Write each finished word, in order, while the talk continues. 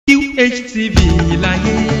QHTV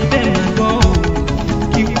láyé bẹ́ẹ̀ máa gbọ́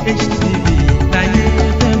QHTV láyé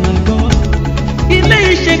bẹ́ẹ̀ máa gbọ́ ilé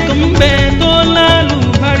iṣẹ́ kan ń bẹ tó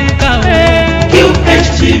lálùbáríkà o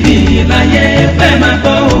QHTV láyé bẹ́ẹ̀ máa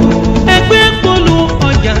gbọ́ ẹgbẹ́ polu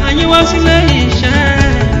ọjà ayé wá sílé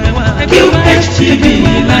iṣẹ́ wa QHTV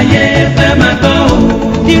láyé bẹ́ẹ̀ máa gbọ́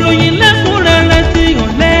ìròyìn lẹ́kùnrẹ́rẹ́ tí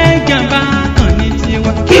ọ̀lẹ́jàmbá kan ní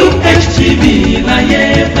tiwa QHTV láyé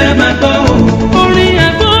bẹ́ẹ̀ máa gbọ́ orin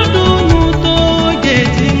agbódùnmù tó jẹ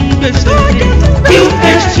ti ń gbèsè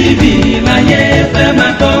QHTV láyé bẹ́ẹ̀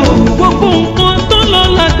máa gbọ́ gbogbo nǹkan tó lọ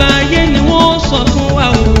lágbàáyé ni wọ́n sọ fún wa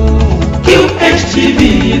o QHTV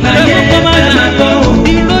láyé bẹ́ẹ̀ máa gbọ́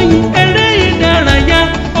ìròyìn eré ìdárayá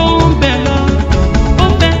ó ń bẹ lọ ó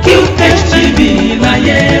ń bẹ QHTV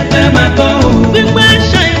láyé bẹ́ẹ̀ máa gbọ́ gbígbé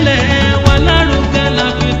ṣẹlẹ̀ wà lárugẹ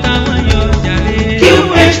láfíríkà wọn yọ jàre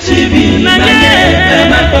QHTV láyé bẹ́ẹ̀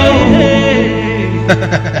máa gbọ́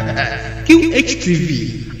QHTV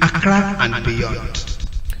Accra and beyond.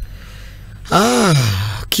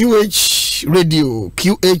 QH radio,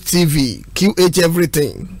 QH TV, QH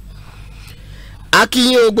everything.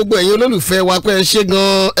 Akíyìn gbogbo ẹ̀yin olólùfẹ́ wa pé ṣé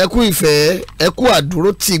gan ẹ kú ìfẹ́, ẹ kú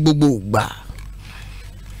àdúró tì gbogbo ìgbà.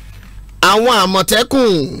 Àwọn Àmọ̀tẹ́kùn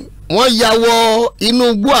wọ́n ya wọ inú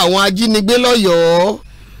igbó àwọn ajínigbé lọ́yọ̀ọ́.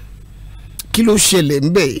 Kí ló ṣẹlẹ̀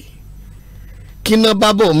ńbẹ̀? Kí ná bá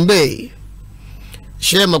bọ̀ ńbẹ̀?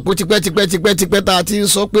 Ṣé mọ̀ pé tipẹ́ tá a ti ń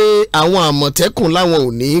sọ pé àwọn Àmọ̀tẹ́kùn láwọn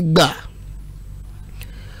ò ní gbà.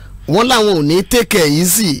 Wọ́n láwọn ò ní take it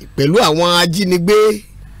easy pẹ̀lú àwọn ajínigbé.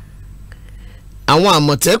 Àwọn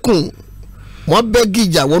Àmọ̀tẹ́kùn wọ́n bẹ́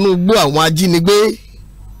gìjà wọnú igbó àwọn ajínigbé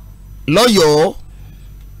lọ́yọ̀ọ́.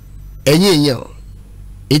 Ẹ̀yin èèyàn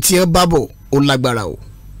etí ẹ bá bọ̀ ó lágbára o.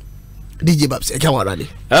 DJ Babs ẹ kí àwọn ará lé.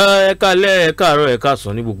 Ẹ káalẹ́ ẹ káàárọ̀ ẹ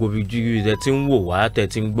káàsán ní gbogbo ibi tẹ́ ti ń wò wá tẹ́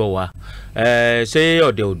ti ń gbọ́ wá. Ṣé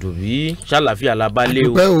ọ̀dẹ̀ òdùbí ṣàlàfíà labalẹ̀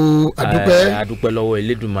o. Adúpẹ́ lọ́wọ́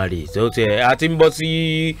Elédùmarè a ti ń bọ́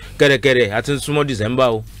sí kẹ̀rẹ̀kẹ̀rẹ̀ a ti ń súnmọ́ December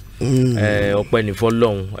o. Ọpẹ́ ní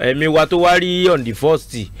fọ́lọ́run ẹ̀mí wa tó wá rí on the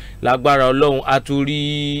 1st lágbára Ọlọ́run a tún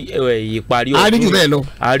rí ìparí ọdún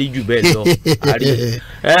àríjù bẹ́ẹ̀ lọ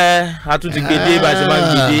a tún ti gbede bá ṣe máa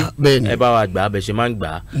ń gbede ẹ bá wa gbà bẹ ṣe máa ń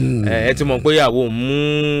gbà ẹ ti mọ̀ pé ìyàwó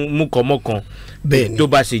mú kọmọkan tó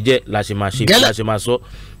bá ṣe jẹ́ la ṣe máa ṣe la ṣe máa sọ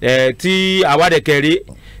tí àwádẹkẹrẹ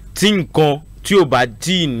tí nǹkan tí ò bá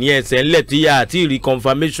tí ní ẹsẹ̀ ńlẹ̀ tí yà á tí rí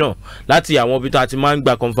confirmation láti àwọn ibi tó a ti máa ń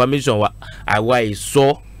gba confirmation wa àwa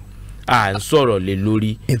ìsọ à ń sọ̀rọ̀ lé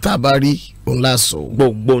lórí. ìta bá rí òun la sọ.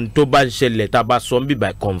 gbogbo ohun tó bá ń ṣẹlẹ̀ tá a bá sọ ń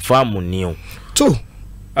bíbá confam ni o. tó.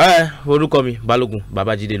 orúkọ mi Balógun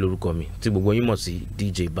Babájídé lórúkọ mi tí gbogbo yín mọ̀ sí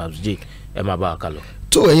DJ Babs J ẹ máa bá wa kálọ.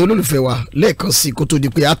 tó ẹ̀yin olólùfẹ́ wa lẹ́ẹ̀kan sí kó tó di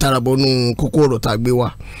pé àtàràbọ̀nù kókó ọ̀rọ̀ tá a gbé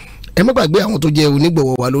wa ẹ má gbàgbé àwọn tó jẹ́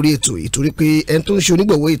onígbọ̀wọ́ wa lórí ètò yìí torí pé ẹni tó ń ṣe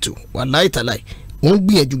onígbọ̀wọ́ ètò wà láìtàláì wọ́n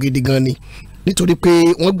gbìyànjú gidi gan ni nítorí pé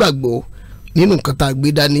wọ́n gbàgbọ́ nínú nǹkan tá a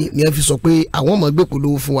gbé dání ni ẹ fi sọ pé àwọn ọmọ gbé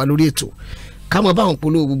polówó fún wa lórí ètò ká mọ báwọn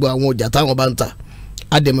polówó gbogbo àwọn ọjà táwọn bá ń ta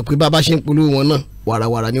a dẹ̀ mọ̀ pé bá a bá ṣe ń polówó wọn náà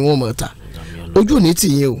wàràwàrà ni wọ́n mọ̀ ta ojú òní tì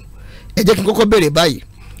yín o ẹ jẹ́ kí n kọ́kọ́ bẹ̀rẹ̀ báyìí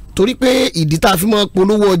torí pé ìdí tá a fi mọ́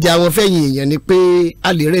polówó ọjà wọn fẹ́yìn èèyàn ni pé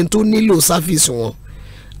a lè rẹ́ni tó nílò sáfíìsì wọn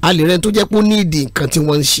a lè rẹ́ni tó jẹ́ pé ó ní ìdí nǹkan tí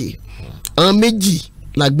wọ́n ń ṣe àwọn méjì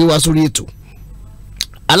la gbé wá sórí ètò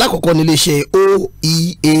alákọ̀ọ́kọ́ ní iléeṣẹ́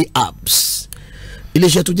OEA apps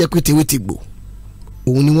iléeṣẹ́ tó jẹ́ pé tewétegbò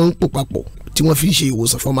òun ni wọ́n ń pò papọ̀ tí wọ́n fi ń ṣe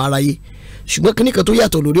ìwòsàn fọ́mọ aráyé ṣùgbọ́n kíní kan tó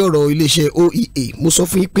yàtọ̀ lórí ọ̀rọ̀ iléeṣẹ́ OEA mo sọ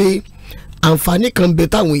fún yín pé àǹfààní kan bẹ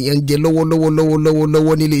táwọn èèyàn ń jẹ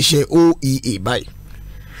lọ́wọ́lọ́wọ́ ní iléeṣẹ́ OEA báyìí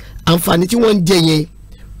àǹfààní tí wọ́n ń jẹ yẹn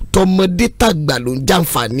tọmọdé tàgbà ló ń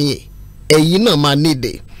jàǹfààní ẹ̀ ẹ̀yin náà máa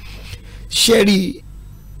nídẹ̀ ṣẹ́rí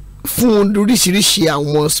fún oríṣiríṣi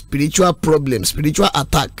àwọn spiritual problems spiritual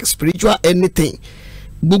attack spiritual anything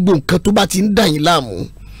gbogbo nǹkan tó bá ti ń dà yín láàmú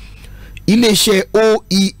iléeṣẹ́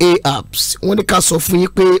OEA apps wọ́n ní ká sọ fún yín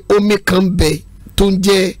pé omi kan bẹ tó ń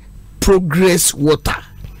jẹ́ progress water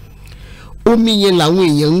omi yẹn làwọn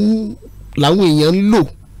èèyàn ń lò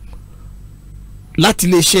láti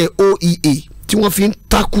iléeṣẹ́ OEA tí wọ́n fi ń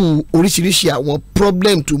takù oríṣiríṣi àwọn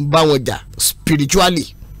problem tó ń bá wọn jà spiritually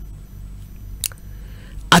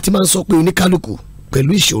a ti máa ń sọ pé oníkálukú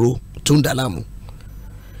pẹ̀lú ìṣòro tó ń dà láàmú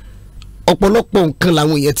ọ̀pọ̀lọpọ̀ nǹkan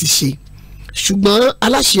làwọn èèyàn ti ṣe ṣùgbọ́n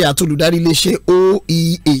aláṣẹ àti olùdarí iléeṣẹ́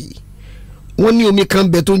OEA wọ́n ní omi kan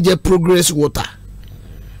bẹ tó ń jẹ́ progress water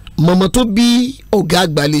mọ̀mọ́ tó bí ọ̀gá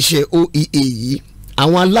àgbà iléeṣẹ́ OEA yìí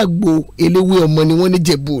àwọn alágbo eléwé ọmọ ni wọ́n ní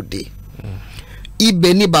Jẹ̀bú Òde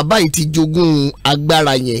ibẹ̀ ni bàbá yìí ti jogún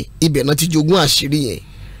agbára yẹn ibẹ̀ náà ti jogún àṣírí yẹn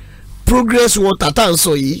progress water tá à ń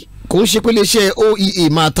sọ yìí kò ń ṣe pé iléeṣẹ́ OEA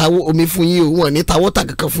máa tawó omi fún yín o wọn ní ta wọ́tà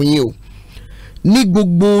kankan fún yín o ní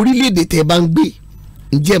gbogbo orílẹ̀-èdè tẹ́ bá ń gbé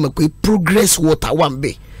ǹjẹ́ mọ̀ pé progress water wà ń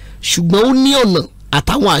bẹ̀ ṣùgbọ́n ó ní ọ̀nà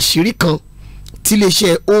àtàwọn àṣírí kan tí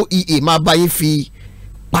iléeṣẹ́ OEA máa bá yín fi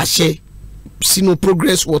pàṣẹ sínú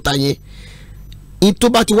progress water yẹn in tó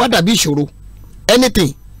bá ti wá dàbí ìṣòro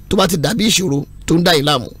anything tó bá ti dàbí ìṣòro tó ń dá yín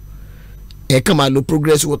láàmú ẹ kàn máa lo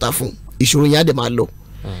progress water fún ìṣòro yẹn á dẹ̀ máa lọ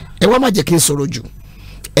ẹ wá má jẹ́ kí n sọ̀rọ̀ jù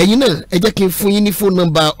ẹ̀yin náà ẹ jẹ́ kí n fún yín ní fóònù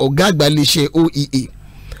nọ́mbà ọ̀gá àgbà iléeṣẹ́ OEA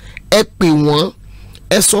ẹ pè wọ́n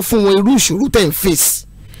ẹ sọ fún wọn irú ìṣòro tẹ̀ ń face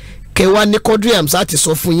kẹwàá ní Quadri Hamzat ti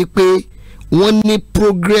sọ fún yín pé wọ́n ní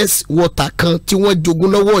progress water kan tí wọ́n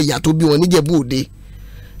jogún lọ́wọ́ ìyá tó bí wọn níjẹ̀bú òde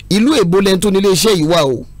ìlú èbó lẹ́ni tó ní iléeṣẹ́ yìí wà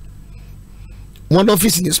o wọ́n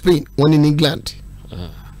lọ́fíìsì ní Spain wọ́n ní England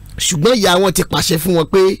ṣùgbọ́n ìyá wọn ti pàṣẹ fún wọn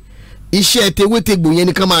pé iṣẹ́ tewétegbò yẹn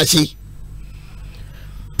nìkan máa ṣe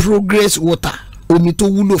progress water omi tó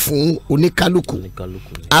wúlò fún oníkálukú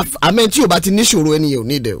àmẹ́ tí o bá ti níṣòro ẹni yẹn ò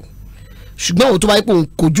ní ìdẹ̀ o ṣùgbọ́n àwọn tó bá yẹ pé òun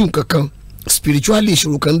kojú nǹkan kan spiritually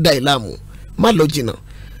ìṣòro kan ń dá ẹ láàmú má lọ jìnnà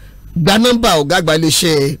gba nọ́mbà ọ̀gá àgbà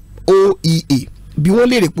iléeṣẹ́ OEA bí wọ́n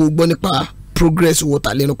lè rè pé o gbọ́ nípa progress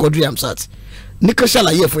water lẹ́nu Quadri Hamzat nìkan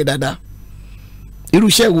ṣàlàyé ẹ̀ fún ẹ dáadáa irú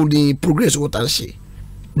iṣẹ́ wo ni progress water ń ṣe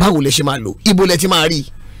báwo lẹ ṣe máa lò ibo lẹ ti máa rí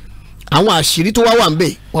àwọn àṣírí tó wà ń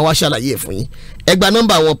bẹ̀ wọ́n wá ṣàlàyé ẹ̀ fún yín ẹ gba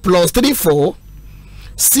nọ́mbà wọn +34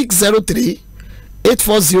 603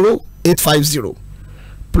 840 850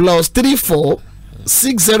 +34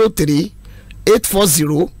 603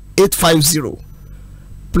 840 850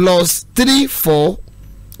 +34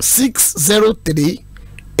 603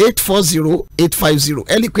 840 850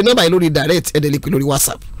 ẹ lè pe nọ́mbà yìí lórí direct ẹ dẹ̀ lè pe lórí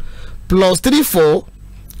WhatsApp +34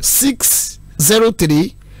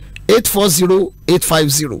 603 840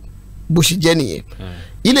 850 bó ṣe jẹ́ nìyẹn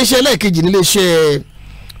iléeṣẹ́ ẹlẹ́ẹ̀kejì níléeṣẹ́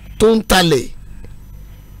tó ń talẹ̀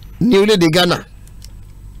ní orílẹ̀-èdè Ghana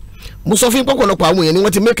mo sọ fún pọ̀pọ̀lọpọ̀ àwọn èèyàn ni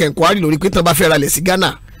wọ́n ti make enquiry lórí pé tán bá fẹ́ ralẹ̀ sí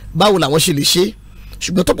Ghana báwo làwọn ṣe lè ṣe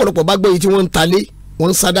ṣùgbọ́n tọ́pọ̀lọpọ̀ bá gbọ́ èyí tí wọ́n ń talé wọ́n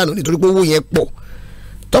ń sádànù nítorí pé owó yẹn pọ̀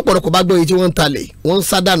tọ́pọ̀lọpọ̀ bá gbọ́ èyí tí wọ́n ń talẹ̀ wọ́n ń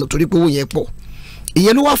sádànù torí pé owó yẹn pọ̀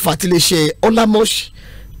ìyẹn ló wà fà tí iléeṣẹ́ Olamosh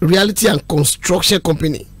Realty and Construction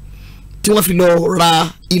Company tí wọ́n fi lọ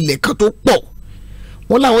ra ilẹ̀ kan tó pọ̀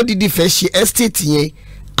wọ́n láwọn dìdí fẹ́ ṣe estate yẹn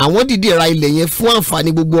àwọn dìdí ra ilẹ̀ yẹn fún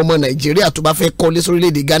àǹfààní gbogbo ọmọ Nàìjíríà tó bá fẹ́ kọ́lé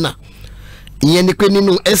sórílẹ̀-èdè Ghana ìyẹn ni pé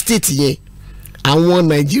nínú estate yẹn àwọn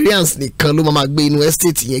Nigerians nìkan ló máa gbé inú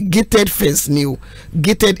estate yẹn gated fence ni o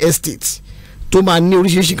gated estate tó máa ní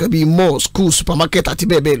oríṣiríṣi nǹkan bíi mall school supermarket àti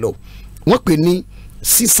bẹ́ẹ̀ bẹ́ẹ̀ lọ wọ́n pè ní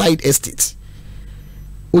seaside estate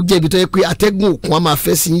ó jẹ́ ibi tó yẹ pé atẹ́gùn òkun á máa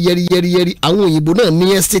fẹ́ sí yẹ́rí àwọn òyìnbó náà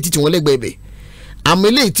ní estate tí wọ́n lẹ́gbẹ̀ẹ́ bẹ̀ àmọ́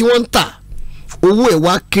eléyìí tí wọ́n ń tà owó ẹ̀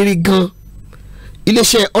wá kéré gan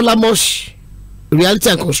iléeṣẹ́ Olamosh Realty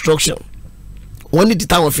and Construction wọ́n nídìí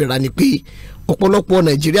táwọn fi rà ní pé ọ̀pọ̀lọpọ̀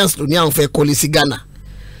Nigerians ló ní àwọn fẹ́ kọ́lé sí Ghana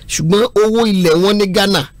ṣùgbọ́n owó ilẹ̀ wọn ní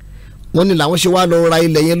Ghana wọ́n ní làwọn ṣe wá lọ ra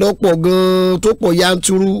ilẹ̀ yẹn lọ́pọ̀ gan tó pọ̀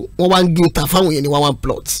yanturu wọ́n wá ń gé ta fáwọn yẹn ní one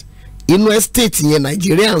plot inú estate yẹn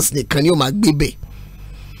Nigerians nìkan ni ó máa gbé bẹ̀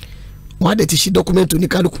wọ́n á dẹ̀ ti ṣe document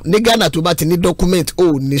oníkálukú ní Ghana tó bá ti ní document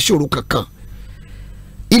ó ní ṣòro kankan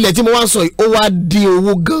ilẹ̀ tí mo wá ń sọ yìí ó wá dín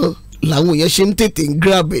owó gan làwọn èèyàn ṣe ń tètè ń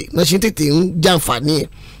grab ẹ̀ náà ṣe ń tètè ń jàǹfààní ẹ̀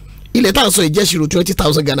ilẹ̀ tá à ń sọ yìí jẹ́ ṣírò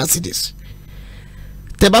 20,000 Ghana cedis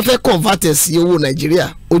tẹ́ bá fẹ́ convert ẹ̀ sí owó Nàìjíríà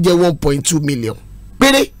ó jẹ́ 1.2 million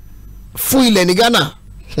péré fún ilẹ̀ ní Ghana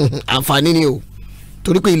àǹfààní ni o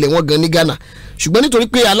torí pé ilẹ̀ wọn gan ní Ghana ṣùgbọ́n nítorí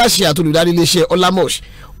pé aláṣẹ àtolùdarí iléeṣẹ́ Olamosh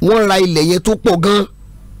wọ́n ra ilẹ̀ yẹn tó pọ̀ gan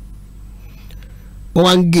wọ́n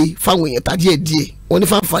wá ń gé fáwọn èèyàn tá díẹ̀ wọ́n ní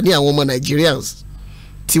fáǹfààní àwọn ọmọ Nigerians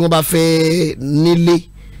tí wọ́n bá fẹ́ nílé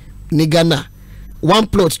ní Ghana one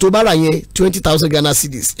plot tó bá rà yẹn 20,000 Ghana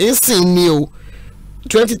cedis ẹ̀sìn ni o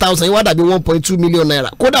 20,000 yẹn wá dàbí 1.2 million naira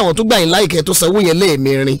kódà àwọn tó gbà yín láìkẹ́ tó sanwó yẹn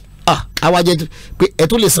lẹ́ẹ̀mẹrin àwa jẹ́ pé ẹ̀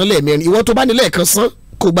tó lè san lẹ́ẹ̀mẹrin ìwọ tó bá ní lẹ́ẹ̀kan san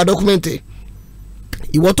kó gba dọ́kúmẹ́ǹtì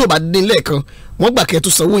ìwọ tó bá ní lẹ́ẹ̀kan wọ́n gbà kẹ́ tó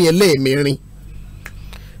sanwó yẹn lẹ́ẹ̀mẹrin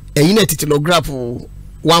ẹ̀yin náà tètè lọ grab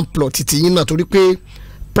one plot títí yín náà torí pé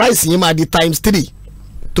price yẹn máa di ×3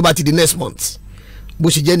 tó bá ti di next month bó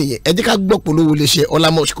ṣe jẹ́ nìyẹn ẹ jẹ́ ká gbọ́ polówó iléeṣẹ́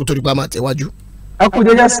Olamosh kó tó di pa máa tẹ̀wájú.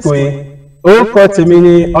 akúndéjà sìkò yìí orúkọ tèmi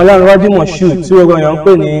ni Ọlárẹ̀wájú Moshood tí ó rọyàn ń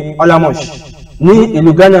pè ní Olamosh ní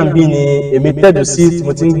ìlú Ghana bí ni èmi tẹ̀dó sí tí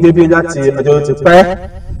mo ti ń gbé bí láti ọjọ́ tó ti pẹ́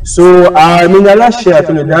so àmì ní aláṣẹ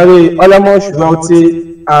àtolùdarí Olamosh Realty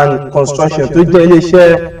and Construction tó jẹ́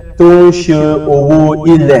iléeṣẹ́ tó ń ṣe òwò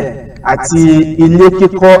ilẹ̀ àti ilé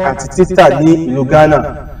kíkọ́ àti títà ní ìlú Ghana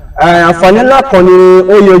àǹfààní ńlá kan ni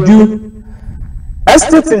ó yọjú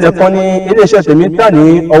estate nìkan ni iléeṣẹ́ tèmi tà ní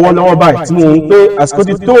ọwọ́ lọ́wọ́ báyìí tí mo ń pé àsìkò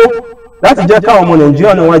ti tó láti jẹ́ káwọn ọmọ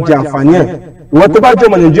Nàìjíríà náà wá jẹ àǹfààní ẹ̀ ìwọ tó bá jẹ́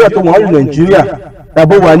ọmọ Nàìjíríà tó wọ́n lù Nàìjíríà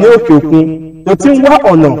tàbí wà ní òkè òkun tó ti ń wá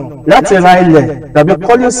ọ̀nà láti ra ilẹ̀ tàbí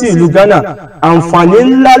kọ́lé sí ìlú Ghana àǹfààní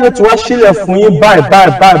ńlá ló ti wá sílẹ̀ fún yín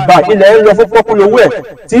báyìí ilẹ̀ ń lọ fún pọ́kúlówó ẹ̀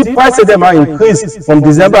tí price dem máa increase from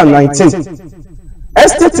December 19.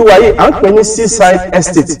 Estate wa yìí à ń pè ní seaside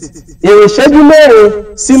estate. Ìrìn ìṣẹ́jú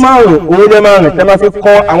 4 sí 5 òun lè máa rìn tẹ́ máa fi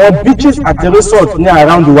kọ́ àwọn beaches àti resort ní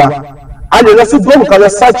around wa. A lè lọ sí Google kan lọ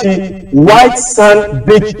search White Sand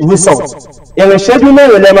Beach Resort. Ìrìn ìṣẹ́jú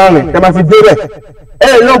 4 lè máa rìn tẹ́ máa fi débẹ̀. Ẹ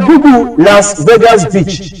lè lọ Google Las Vegas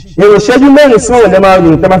Beach. Ìrìn ìṣẹ́jú 4 sí 5 lè máa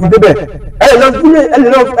rìn tẹ́ máa fi débẹ̀. Ẹ lè lọ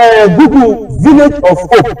Google Village of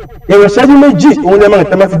Hope. Ìrìn ìṣẹ́jú 2 òun lè máa rìn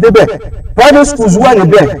tẹ́ máa fi débẹ̀. Private schools wà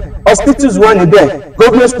níbẹ̀, hospitals wà níbẹ̀,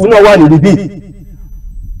 government school náà wà níbí.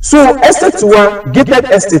 So estate wa gated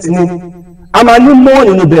estate ni a máa ní mall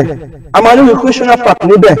níbẹ̀, a máa ní recreational park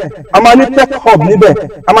níbẹ̀, a máa ní tech hub níbẹ̀,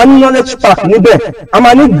 a máa ní knowledge park níbẹ̀, a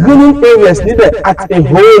máa ní greening areas níbẹ̀ at a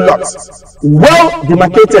whole lot well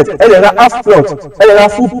demarcated. Ẹ lè ra half plot, ẹ lè ra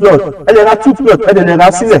full plot, ẹ lè ra 2 plot, ẹ lè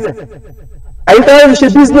ra sílẹ̀. Àyíká ẹ ṣe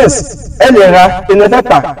business ẹ lè ra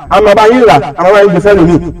ìnẹ́fẹ̀ta àmọ́ bá yín rà àmọ́ bá yín gbé fẹ́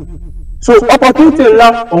lómi. So opportunity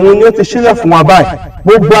ńlá òun ni ó ti sílẹ̀ fún wa báyìí.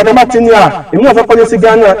 Gbogbo adama ti ní èmi náà fẹ́ kọ́lé sí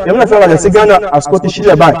Ghana, èmi náà fẹ́ ralẹ̀ sí Ghana, àsìkò ti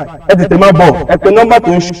sílẹ̀ báyìí. Ẹ tètè máa bọ̀, ẹ pe nọ́mbà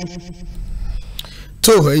tó ń ṣe.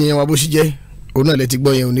 tó ẹ̀yin wa bó ṣe jẹ́ òun náà lè ti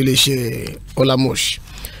gbọ́ yẹn ò ní lè ṣe Olamosh.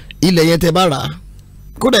 Ilẹ̀ yẹn tẹ́ bá rà á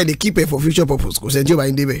kódà ẹ lè keep it for future purpose, kò sẹ́ni tí ó bá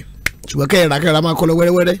yín débẹ̀, ṣùgbọ́n kẹ́ra máa kọ́ lọ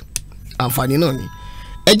wẹ́rẹ́wẹ́rẹ́, àǹfààní náà ni.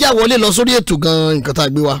 Ẹ já wọlé lọ sórí ètò gan nǹkan tá a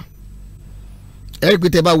gbé wa. Ẹ rí pé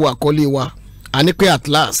tẹ́ bá wo àkọlé wa a ní pé at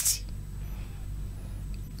last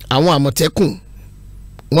àwọn àmọ̀tẹ́kùn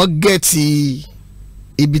wọ́n gẹ̀ẹ́tì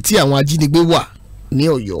ibi tí àwọn ajínigbé wà ní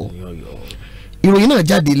Ọ̀yọ́. Ìròyìn náà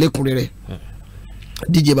jáde lẹ́kùnrẹ́rẹ́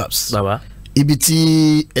DJ Babs ibi tí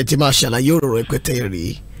ẹ ti máa ṣàlàyé ọ̀rọ̀ rẹpẹtẹ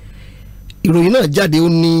rèé. Ìròyìn náà jáde ó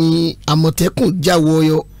ní àmọ̀tẹ́kùn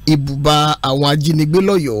jáwọ́ ibùba àwọn ajínigbé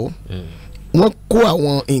lọ́yọ̀ọ́, wọ́n kó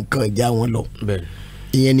àwọn nǹkan ìjà wọn lọ.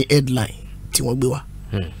 Ìyẹn ni headline tí wọ́n gbé wá.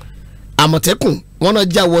 Àmọ̀tẹ́kùn wọ́n náà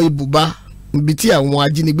jáwọ́ ibùba ibi tí àwọn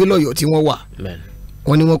ajínigbé lọ́yọ̀ọ́ tí wọ́n wà,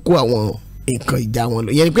 wọ́n ní wọ́n kó àwọn nǹkan ìjà wọn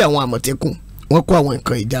lọ. Ìyẹn ni pé àwọn àmọ̀tẹ́kùn wọ́n kó àwọn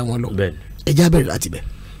nǹkan ìjà wọn lọ. Ẹ já bẹ̀rẹ̀ láti bẹ̀.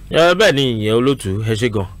 Bẹ́ẹ̀ ni ìyẹn olóòtú ẹ ṣe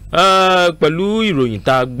gan. Pẹ̀lú ìròyìn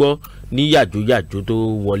tá a gbọ́ ní yàjóyàjó tó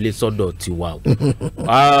wọlé sọ́dọ̀ tiwa o.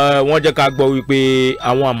 Wọ́n jẹ́ ká gbọ́ wípé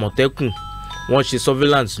àwọn àmọ̀tẹ́kùn wọ́n ṣe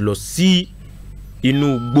surveillance lọ sí inú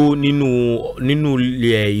igbó nínú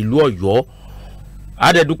ìlú Ọ̀yọ́.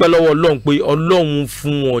 A dẹ̀ dúpẹ́ lọ́wọ́ Ọlọ́run pé Ọlọ́run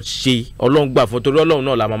fún wọn ṣe, Ọlọ́run gbà fún, torí Ọlọ́run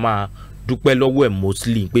náà la máa dúpẹ́ lọ́wọ́ ẹ̀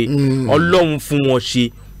mostly pé Ọlọ́run fún wọn ṣe,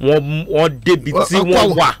 wọ́n débi tí wọ́n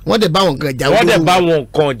wà. Wọ́n dẹ̀ bá wọn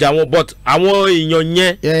kan jà wọn, but àwọn èèyàn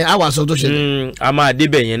yẹn a wà sọ tó ṣẹlẹ̀, a máa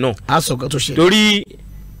débẹ̀ yẹn náà a sọ kan tó ṣẹlẹ̀, torí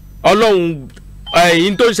Ọlọ́run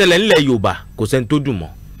yìí tó ń ṣẹlẹ̀ nílẹ̀ Yorùbá kò sẹ́ni tó dùn mọ́.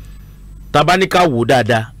 Tabaníkà wò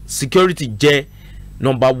dáadáa, security jẹ́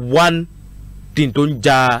number 1 thing tó ń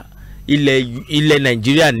ja ilẹ̀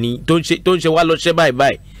Nàìjíríà ní tó ń ṣe wá lọ ṣẹ́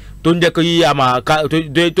báyìí tó ń jẹ́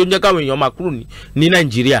tó ń jẹ́ káwọn èèyàn máa kúrò ní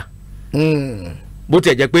Nàìjíríà. Bó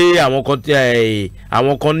tiẹ̀ jẹ́ pé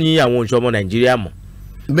àwọn kan ní àwọn òṣìṣẹ́ ọmọ Nàìjíríà mọ̀.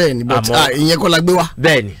 Bẹ́ẹ̀ni but ìyẹn kọ́ la gbé wá.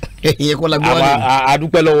 Bẹ́ẹ̀ni ìyẹn kọ́ la gbé wá lẹ́nu. A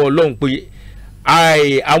dúpẹ́ lọ́wọ́ Ọlọ́run pé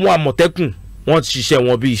àwọn àmọ̀tẹ́kùn wọ́n ti ṣiṣẹ́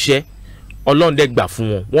wọn bí iṣẹ́, Ọlọ́run dẹ̀ gbà fún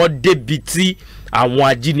wọn, wọ́n débi tí àwọn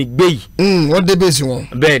ajínigbé yìí. Wọ́n débẹ̀ sí wọn.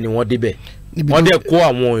 Bẹ́ẹ̀ni wọ́n débẹ̀, wọ́n dẹ̀ kó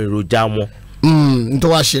àwọn èròjà wọn.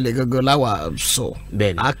 Nítorí wàá ṣẹlẹ̀ gangan láwa sọ,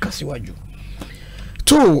 a kà síwájú.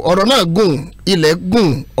 tó ọ̀rọ̀ náà gùn, ilẹ̀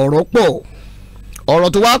gùn, ọ̀rọ̀ pọ̀, ọ̀rọ̀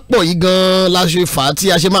tó wá pọ̀ yìí gan-an la ṣe fà á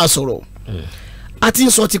tí a ṣe máa sọ̀rọ̀. A ti ń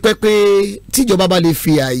sọ tipẹ́ pé tíjọba bá lè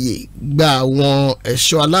fi ààyè gba àwọn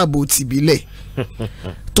ẹ̀ṣọ́ aláàbò tìbílẹ̀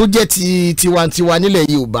tó jẹ́ ti tiwantiwa nílẹ̀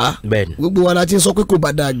Yorùbá, gbogbo wa la ti ń sọ pé kò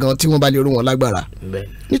bá dáa gan tí wọ́n bá lè ró wọn lágbára,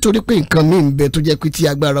 nítorí pé nǹkan míì ń bẹ tó jẹ́ pé tí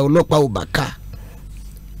agbára ọlọ́pàá ò bá ká,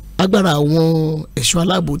 agbára àwọn ẹ̀ṣọ́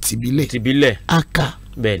aláàbò tìbílẹ̀ á ká.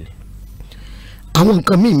 Àwọn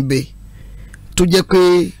nǹkan míì ń bẹ tó jẹ́ pé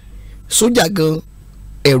sójà gan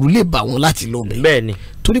ẹ̀rù lè bà wọ́n láti lọ bẹ̀,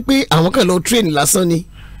 torí pé àwọn kan lọ train lásán ni,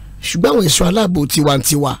 ṣùgbọ́n àwọn ẹ̀ṣọ́ aláàbò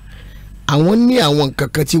tiwantiwa àwọn ní àwọn nǹkan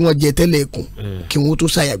kan tí wọ́n jẹ tẹ́lẹ̀ kùn kí wọ́n tó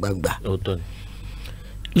ṣàyà gbangba.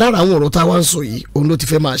 Lára àwọn ọ̀rọ̀ tá a wá ń sọ yìí òun ló ti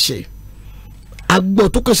fẹ́ máa ṣe. Agbọ́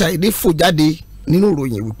tó kàn ṣàìdé fò jáde nínú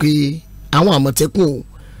ìròyìn wípé àwọn àmọ̀tẹ́kùn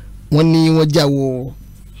wọ́n ní wọ́n jáwọ́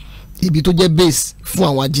ibi tó jẹ́ base fún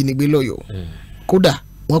àwọn ajínigbé lọ́yọ̀ọ́, kódà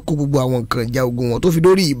wọ́n kó gbogbo àwọn nǹkan ìjà ogun wọn tó fi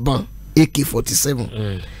dórí ìbọn AK-47.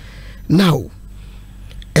 Now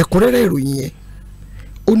ẹ̀kúnrẹ́rẹ́ ìròyìn yẹn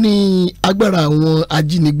ó ní agbára àwọn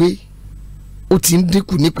ajínigbé ó ti ń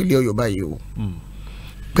dínkù nípínlẹ̀ Ọ̀yọ́ báyìí o,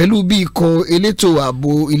 pẹ̀lú bí ikọ̀ elétò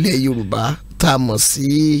ààbò ilẹ̀ Yorùbá tá a mọ̀ sí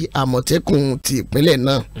àmọ̀tẹ́kùn ti ìpínlẹ̀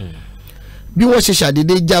náà bí wọ́n ṣe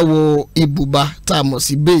ṣàdédé jáwọ́ ibùba tá a mọ̀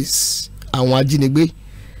sí base àwọn ajínigbé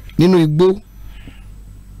nínú igbó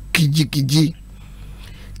kìjikìji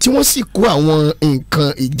tí wọ́n sì kó àwọn nǹkan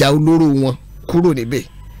ìjà olóró wọn kúrò níbẹ̀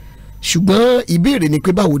ṣùgbọ́n ìbéèrè ni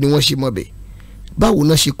pé báwo ni wọ́n ṣe mọ̀ bẹ̀ báwo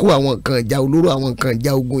náà ṣe kó àwọn nǹkan ìjà olóró àwọn nǹkan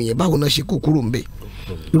ìjà ogun yẹn báwo náà ṣe kó kúrò níbẹ̀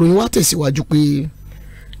ìròyìn wa tẹ̀síwájú pé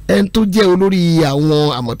ẹni tó jẹ́ olórí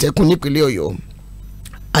àwọn àmọ̀tẹ́kùn nípínlẹ̀ Ọ̀yọ́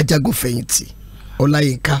ajagunfẹ̀yìntì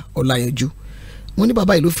Ọláyínká Ọláyanjú wọ́n ní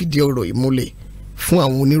bàbá yìí ló fìdí ọ̀rọ̀ yìí múlẹ̀ fún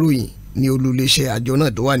àwọn oníròyìn ní olùléṣẹ́ àjọ náà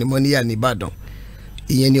tó wà ní Mọ́níyà ní Ìbàdàn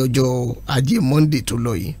ìyẹn ní ọjọ́ Ajé Monday tó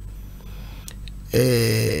lọ yìí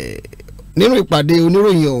nínú ìpàdé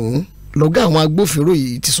oníròyìn ọ̀hún lọ́gá àwọn agbófinró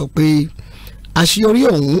yìí ti sọ pé àṣeyọrí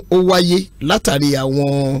ọ̀hún ó wáyé látàrí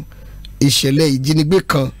àwọn ìṣẹ̀lẹ̀ ìjínigbé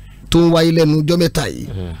kan tó ń wáyé lẹ́nu ọjọ́ mẹ́ta yìí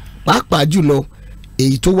pàápàá jùlọ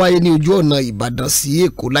èyí tó wáyé ní ojú ọ̀nà Ìbàdàn sí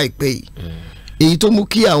Èkó láìpẹ́ yìí èyí tó mú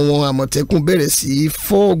kí àwọn àmọ̀tẹ́kùn bẹ̀rẹ̀ sí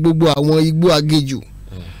fọ́ gbogbo àwọn igbó agéjù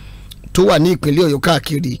tó wà ní ìpínlẹ̀ Ọ̀yọ́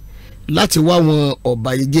káàkiri láti wá àwọn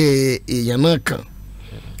ọ̀bàyéjẹ́ èèyàn náà kàn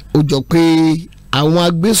ó jọ pé àwọn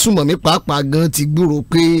agbésùmọ̀mí pàápàá gan ti gbúrò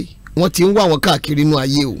pé wọ́n ti ń wá wọn káàkiri inú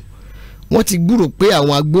ayé o wọ́n ti gbúrò pé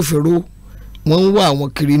àwọn agbófinró wọ́n ń wá àwọn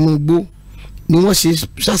kiri inú igbó ni wọ́n ṣe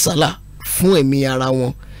ṣàṣàlà fún ẹ̀mí ara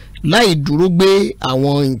wọn láì dúró gbé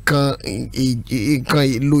àwọn nǹkan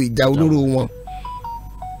èlò ìjà olóró wọn.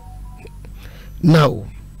 now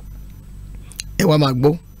ẹ wá máa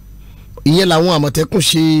gbọ́ ìyẹn làwọn àmọ̀tẹ́kùn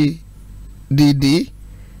ṣe déédéé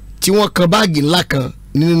tí wọ́n kan báàgì ńlá kan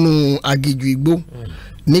nínú agijù igbó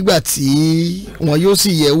nígbà tí wọn yóò sì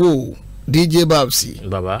yẹ̀ wò DJ Babs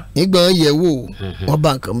nígbà wọn yẹ̀ wò wọ́n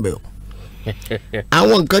bá nǹkan bẹ̀ o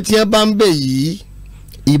àwọn nǹkan tí wọ́n bá ń bẹ̀ yìí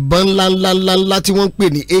ìbọn ńláńláńlá tí wọ́n ń pè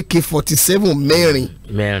ní AK-47 mẹ́rin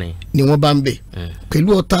ni wọ́n bá ń bẹ̀ pẹ̀lú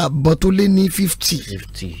ọta àbọn tó lé ní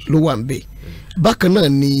 50 ló wà ń bẹ̀ bákan náà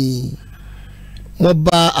ni wọ́n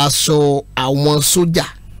bá aṣọ àwọn sójà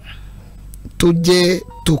tó jẹ́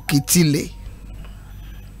tòkìtìlẹ̀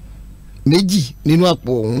méjì nínú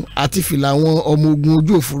àpò ọ̀hún àti fìlà àwọn ọmọ ogun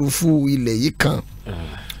ojú òfurufú ilẹ̀ yìí kan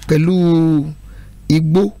pẹ̀lú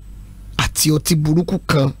igbó àti ọtí burúkú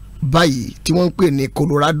kan báyìí tí wọ́n ń pè ní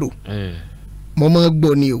Colorado mo máa ń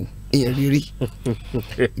gbọ́ ni o èèyàn rírí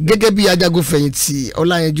gẹ́gẹ́ bí ajagunfẹ̀yìntì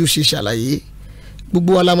Ọláyanjú ṣe ṣàlàyé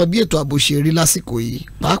gbogbo wa la mọ̀ bí ètò ààbò ṣe rí lásìkò yìí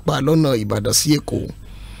pàápàá lọ́nà Ìbàdàn sí Èkó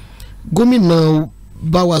gómìnà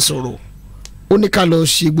bá wa sọ̀rọ̀ ó ní ká lọ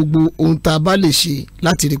ṣe gbogbo ohun tá a bá lè ṣe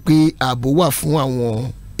láti rí i pé ààbò wà fún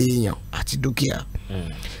àwọn èèyàn àti dúkìá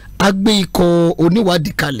a gbé ikọ̀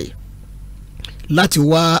oníwádìí kalẹ̀ láti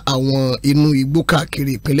wá àwọn inú igbó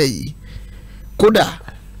káàkiri ìpínlẹ̀ yìí kódà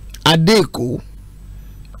adé Èkó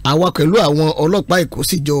àwa pẹ̀lú àwọn ọlọ́pàá Èkó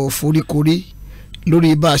sì jọ foríkorí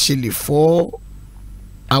lórí bá a ṣe lè fọ́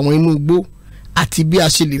àwọn inú igbó àti bí a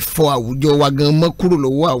ṣe lè fọ́ àwùjọ wa gan mọ́ kúrò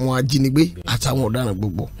lọ́wọ́ àwọn ajínigbé àtàwọn ọ̀daràn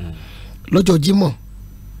gbogbo lọ́jọ́ Jímọ̀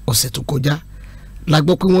ọ̀sẹ̀ tó kọjá la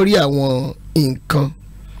gbọ́ pé wọ́n rí àwọn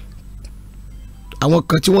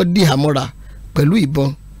kan tí wọ́n dì hámọ́ra pẹ̀lú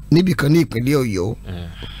ìbọn níbì kan ní ìpínlẹ̀ Ọ̀yọ́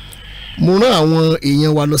mo rán àwọn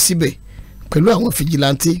èèyàn wa lọ síbẹ̀ pẹ̀lú àwọn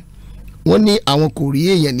fìjìláńtì wọ́n ní àwọn kò rí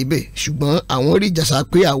èèyàn níbẹ̀ ṣùgbọ́n àwọn rí jàsá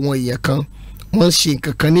pé àwọn èèyàn kan wọ́n ń ṣe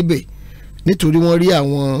nǹkan kan níbẹ̀ nítorí wọ́n rí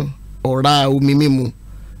àwọn ọ̀rá omi mímu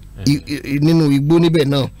nínú igbó níbẹ̀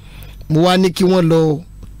náà mo wá ní kí wọ́n lọ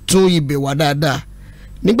tún ibẹ̀ wá dáadáa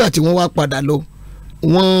nígbà tí wọ́n wá padà lọ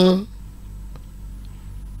wọ́n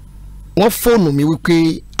fóònù mi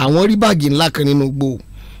wípé àwọn rí báàgì ńlá kan nínú igbó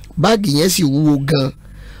báàgì yẹn sì wúwo gan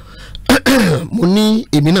mo ní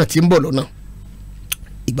èmi náà ti ń bọ̀ lọ́nà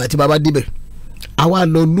ìgbà tí bàbá débẹ̀ a wá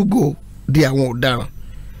lọ lúgò de àwọn ọ̀daràn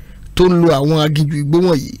tó ń lo àwọn aginjù igbó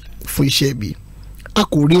wọ̀nyí fún iṣẹ́ ibi a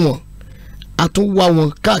kò rí wọn a tún wá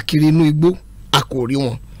wọn káàkiri inú igbó a kò rí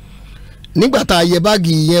wọn nígbà tá a yẹ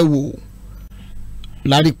báàgì yẹn wò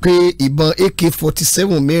la rí pé ìbọn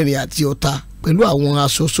AK-47 mẹ́rin àti ọta pẹ̀lú àwọn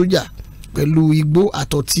aṣọ sójà pẹ̀lú igbó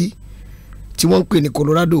àtọtí tí wọ́n ń pè ní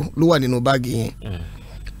Colorado ló wà nínú báàgì yẹn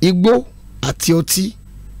igbó àti ọtí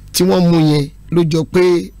tí wọ́n mú yẹn ló jọ pé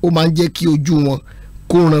ó máa ń jẹ́ kí ojú wọn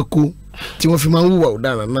kó ranko tí wọ́n fi máa ń hùwà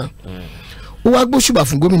ọ̀daràn náà ó wá gbóṣùbà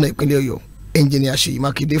fún gómìnà ìpínlẹ̀ Ọ̀yọ́ ẹnjìnìà Ṣèyí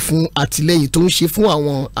Mákindé fún àtìlẹ́yìn tó ń ṣe fún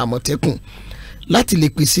àwọn àmọ̀tẹ́kùn láti lè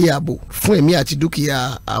pèsè ààbò fún ẹ̀mí àti dúkìá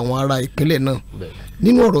àwọn ará ìpínlẹ̀ náà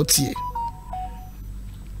nínú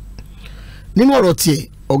ọ̀rọ̀ tiẹ̀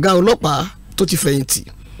ọ̀gá ọlọ́pàá tó ti fẹ̀yìntì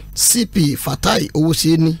CP Fatai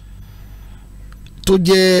Owóṣeni tó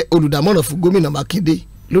jẹ́ olùdámọ̀ràn fún gómìnà Mákindé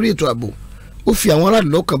lórí ètò ààbò ó fi àwọn aráàlú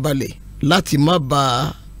lọ́kàn balẹ̀ láti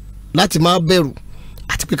má bẹ̀rù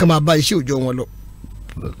àti pé ká máa bá iṣẹ́ òòjọ́ wọn lọ.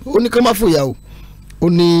 Ó ní ká má fòyà o, ó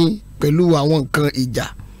ní pẹ̀lú àwọn nǹkan ìjà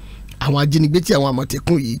àwọn ajínigbé tí àwọn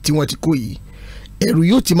àmọ̀tẹ́kùn yìí tí wọ́n ti kó yìí, ẹ̀rù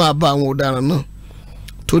yóò ti máa bá àwọn ọ̀daràn náà,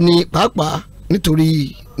 tó ní pàápàá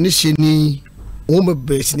nítorí níṣe ni wọ́n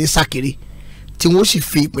bẹ̀rẹ̀ sí ní sákèrè tí wọ́n sì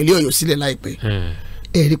fi ìpínlẹ̀ Ọ̀yọ́ sílẹ̀ láìpẹ́.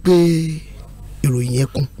 Ẹ rí i pé ìròyìn yẹn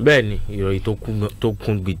kún. Bẹ́ẹ̀ni, ìròyìn tó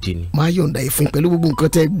kún gidi ni. Máa yọ̀ǹda ìfún pẹ̀lú gbogbo nǹkan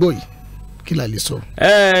tẹ́ gbọ́ yìí, kí la lè sọ.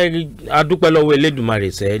 A dúpẹ́ lọ́wọ́ Elédùmarè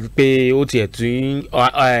sẹ́ pé ó ti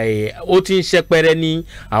ń ṣẹ́pẹ́rẹ́ ní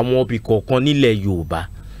àwọn ibì kọ̀ọ̀kan nílẹ̀ Yorùbá,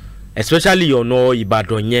 especially ọ̀nà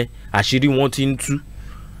Ìbàdàn yẹn àṣírí wọn ti ń tú.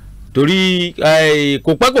 Torí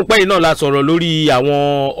kò pẹ́ yìí náà la sọ̀rọ̀ lórí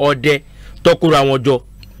àwọn ọdẹ tọkùra wọn jọ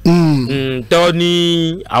tọ́ ní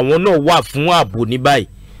àwọn náà wà fún ààbò ní báyìí.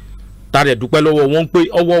 Tàrẹ̀ dúpẹ́ lọ́wọ́ wọn pé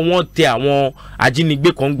ọwọ́ wọn tẹ àwọn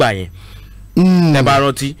ajínigbé kan gbà yẹn. Ẹ bá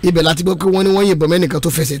rántí. Ibẹ̀ láti gbọ́ pé wọ́n ní wọ́n yìnbọn mẹ́nìkan tó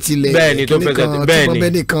fẹsẹ̀ tilẹ̀. Bẹ́ẹ̀ni tó fẹsẹ̀ tilẹ̀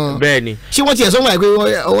bẹ́ẹ̀ni. Ṣé wọ́n ti ẹ̀sọ́ wà pé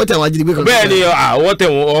ọwọ́ tẹ àwọn ajínigbé kan. Bẹ́ẹ̀ni ọwọ́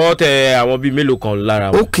tẹ àwọn bíi mélòó kan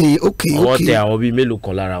lára wọn. Ok. Ọwọ́ tẹ àwọn bíi mélòó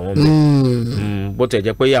kan lára wọn bẹ́ẹ̀. Bó tẹ̀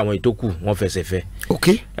jẹ́ pé àwọn ìtókù wọ́n fẹsẹ̀ fẹ́.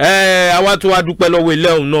 Àwa tó wá dúpẹ́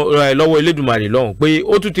lọ́wọ́ Elédùmarè lọ́hùn pé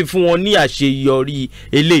ó tún ti fún wọn ní àṣeyọrí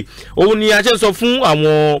eléyìí. Òun ni a ṣe sọ fún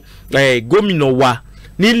àwọn gómìnà wa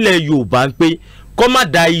nílẹ̀ Yorùbá pé kọ́ má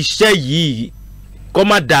da iṣẹ́ yìí kọ́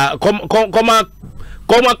má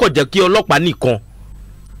kọ̀ jẹ́ kí ọlọ́pàá nìkan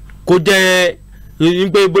kó jẹ́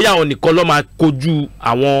pé bóyá àwọn nìkan ló máa kojú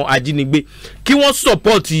àwọn ajínigbé, kí wọ́n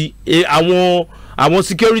sọ̀pọ̀tì àwọn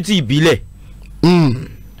security ìbílẹ̀.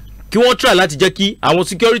 Kí wọ́n try láti jẹ́ kí àwọn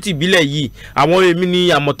security ìbílẹ̀ yìí, àwọn èmi ni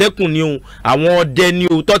àmọ̀tẹ́kùn ni o, àwọn ọdẹ ni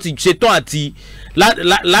o, tó ti ṣetán àti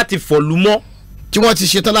láti fọ̀lú mọ́. Tí wọ́n ti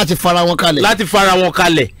ṣetán láti fara wọn kalẹ̀.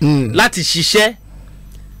 Láti ṣiṣẹ́.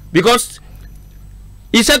 Because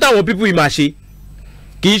iṣẹ́ táwọn people yìí máa ṣe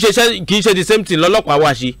kì í ṣe the same thing lọ́lọ́pàá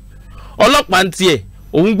wá ṣe. Ọlọ́pàá ń tiẹ̀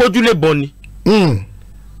òun gbójúlé bọ́n ni.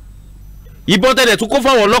 Ìbọn tẹ̀lẹ̀ tún kó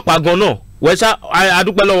fáwọn ọlọ́pàá gan náà. Wẹ́sà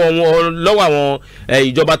adúpẹ́ lọ́wọ́ àwọn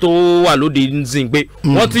ìjọba tó wà lóde nzìn pé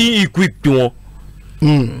wọ́n ti equip wọn.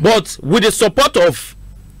 But with the support of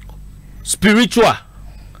spiritual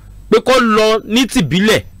pé kó lọ ní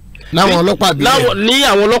tìbílẹ̀. Láwọn ọlọ́pàá bílẹ̀. Ní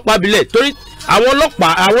àwọn ọlọ́pàá bílẹ̀ torí àwọn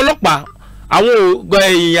ọlọ́pàá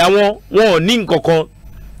wọn ò ní nǹkankan.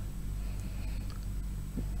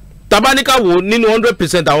 Tabaníkà wò nínú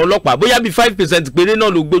 100% àwọn ọlọ́pàá bóyá bí 5% péré náà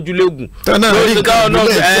ló gbójúlé ogun.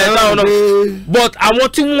 But àwọn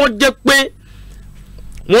tí wọ́n jẹ́ pé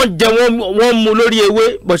wọ́n mú lórí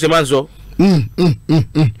ewé bó ṣe máa ń sọ.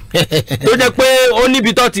 Tó jẹ́ pé ó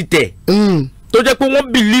níbi tó ti tẹ̀. Tó jẹ́ pé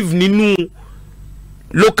wọ́n believe nínú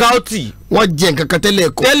locality. Wọ́n jẹ nǹkan kan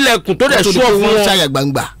tẹ́lẹ̀kùn tó dẹ̀ sure fún wọn. Ṣàyà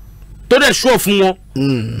gbangba. Tó dẹ̀ sure fún wọn.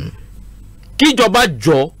 Kí ìjọba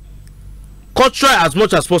jọ kó try as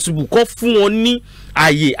much as possible kó fún wọn ní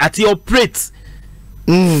àyè àti operate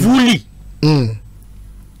fully.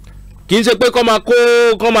 Kì í ṣe pé kó máa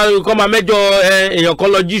mẹ́jọ èèyàn kan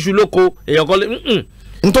lọ jíṣu lóko èèyàn kan lọ.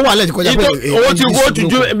 N tó wà lẹ́yìn kọjá pé owó ti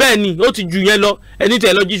ju bẹ́ẹ̀ ni ó ti ju yẹn lọ ẹni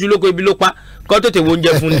tẹ̀ lọ jíṣu lóko ibi ló pa kó tètè wo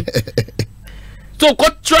oúnjẹ fún ni. So kó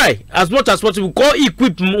try as much as possible kó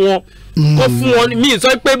equip wọn kó fún wọn mi sọ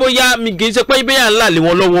pé bóyá mi kì í ṣe pé bóyá ńlá lé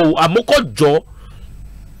wọn lọ́wọ́ o àmọ́ kó jọ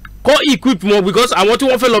kó equip wọn because àwọn tí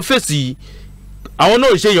wọ́n fẹ́ lọ fèsì àwọn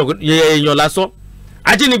náà ṣe èèyàn lásán.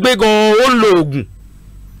 Ajínigbé gan ó ń lo oògùn.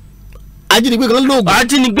 Ajínigbé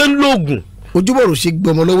ń lo oògùn. Ojúbọ̀rọ̀ ṣe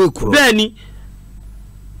gbọmọ lọ́wọ́ èkùrọ́. Bẹ́ẹ̀ni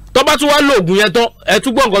tó bá tún wá lo oògùn yẹn tán ẹ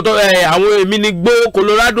tún gbọ́ nǹkan tó àwọn èmi ni gbó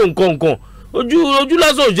Colorado nǹkan ojú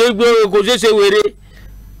lásán kò ṣeé ṣe wéré.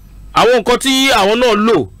 Àwọn nǹkan tí àwọn náà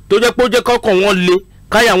lò tó jẹ́ pé ó jẹ́ kọ́kàn wọn le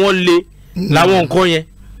káyà wọn le làwọn nǹkan yẹn.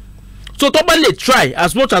 So tó bá lè try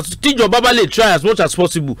as much as tíjọba bá lè try as much as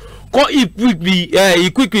possible kó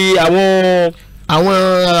equip àwọn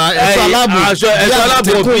ẹ̀ṣọ́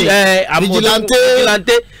aláàbò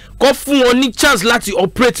vigilante kó fún wọn ní chance láti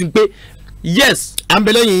operate pé yes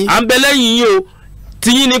àǹbẹ̀lẹ́yìn yìí o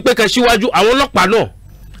tí yín ní pé kẹ́ síwájú àwọn ọlọ́pàá náà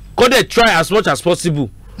kó dẹ̀ try as much as possible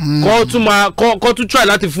kó tún try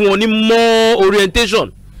láti fún wọn ní more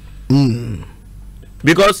orientation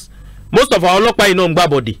because most of our ọlọ́pàá yìí náà ń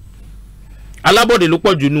gbàbọ̀dè alábọ̀dè ló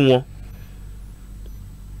pọ̀ jù nú wọn.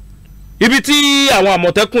 Ibi tí àwọn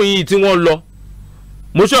àmọ̀tẹ́kùn yìí tí wọ́n lọ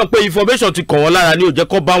mo sọ pé information ti kàn wọ́n lára ní ó jẹ́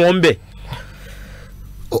kó bá wọn ń bẹ̀.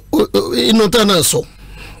 Inú tẹ́ náà sọ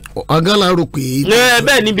ọ̀gá la rò pé.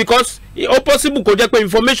 Bẹ́ẹ̀ ni because ó possible kó jẹ́ pé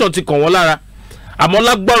information ti kàn wọ́n lára àmọ́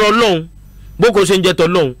lágbára Ọlọ́run bó kò ṣe ń jẹ́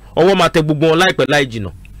tọ́lọ́run ọwọ́ máa tẹ gbogbo wọn láìpẹ́ láì jìnà.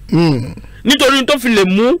 Nítorí tó fi lè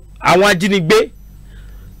mú àwọn ajínigbé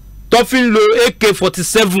tó fi ń lo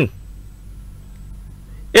AK-47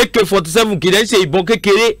 AK-47 kì í ṣe ìbọn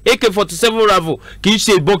kékeré, AK-47 rifle kì í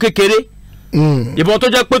ṣe ìbọn kékeré. Ìbọn tó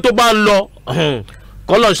jẹ́ pé tó bá ń lọ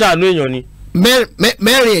kọ́lọ̀ ṣàánú èèyàn ni.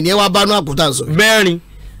 Mẹ́rin ẹ̀ ní ẹ wá bá nú àkútà sọ. Mẹ́rin.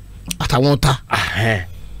 Àtàwọn ta.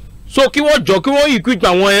 So kí wọ́n jọ kí wọ́n equip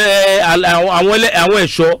àwọn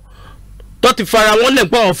ẹ̀ṣọ́ tó ti fara wọn lẹ̀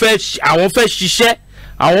pé àwọn fẹ́ ṣiṣẹ́,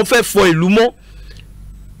 àwọn fẹ́ fọ ìlú mọ́.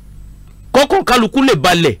 Kọ́kọ́ kálukú lè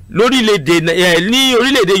balẹ̀ ní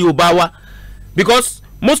orílẹ̀-èdè Yorùbá wa, because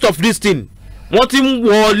most of this thing wọ́n ti ń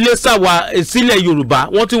wọlé sílẹ̀ Yorùbá,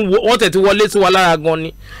 wọ́n tẹ̀ ti wọlé sí wa lára gan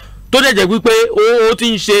ni, tó dẹ̀ jẹ́ wípé ó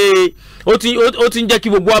ti ń jẹ́ kí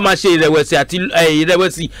gbogbo wa máa ṣe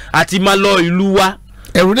ìrẹ̀wẹ̀sì àti máa lọ ìlú wa.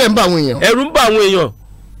 Ẹ̀rù dẹ̀ ń bà àwọn èèyàn. Ẹ̀rù ń bà àwọn èèyàn.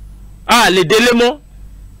 A lè délé mọ́,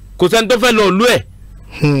 kò sẹ́ni tó fẹ́ lọ ìlú ẹ̀.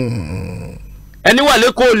 Ẹni wà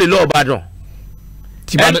lÉkòó lè lọ Ìbàdàn.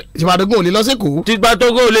 Tìbàdàn ò lè lọ s'Ékòó. Tìbàdàn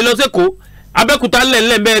ò lè lọ s'Ékòó. Abẹ́òkúta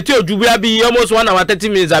ńlẹ̀ bẹ́ẹ̀ tí ò ju bí almost 1 hour 30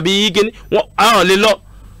 minutes àbí kíní àwọn lè lọ.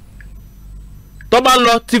 Tó bá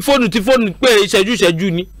lọ ti fóònù pé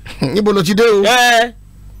ìṣẹ́jú ni. Níbo ló ti dé o.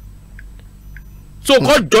 So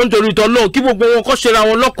kọ́ jọ nítorí tọ́lọ́ kí gbogbo wọn kọ́ ṣera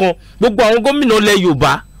wọn lọ́kan, gbogbo àwọn gómìnà ilẹ̀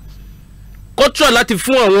Yorùbá kọ́ try láti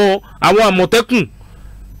fún àwọn Àmọ̀tẹ́kùn,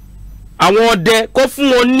 àwọn ọdẹ kọ́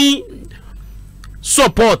fún wọn ní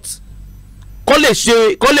support, kọ́ lè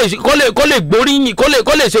gbóríyìn,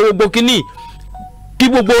 kọ́ lè ṣe gbogbo kíní, kí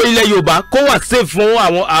gbogbo ilẹ̀ Yorùbá kó wà safe fún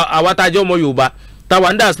àwọn àwátajọ́ ọmọ Yorùbá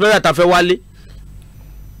táwa ń dà spẹ́rẹ́ tàfẹ́ wálé.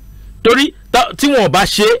 Torí tí wọn ò bá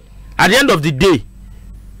ṣe at the end of the day,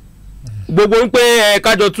 gbogbo ń pé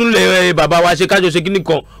kájọ tún lè bàbá wa ṣe kájọ ṣe kíní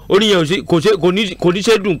kan, orí yẹn kò ní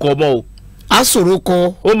ṣe dùn kọ mọ́ o. A sọ̀rọ̀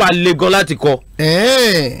kọ. Ó máa le gan láti kọ.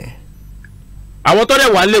 Àwọn tó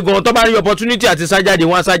dẹ̀ wà lé gan tó bá rí opportunity àti sájáde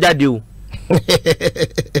wọn á sájáde o.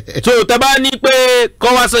 So tẹ́ bá ní pé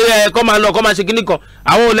kọ́ máa lọ kọ́ máa ṣe kíní kan,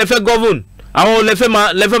 àwọn ò lè fẹ́ govern, àwọn ò lè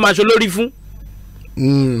fẹ́ máa ṣe lórí fún.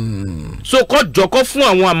 So kọ́ jọ̀kọ́ fún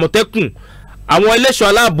àwọn Àmọ̀tẹ́kùn, àwọn ẹlẹ́ṣọ́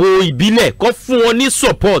aláàbò ìbílẹ̀ kọ́ fún wọn ní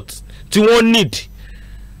support tí wọ́n need.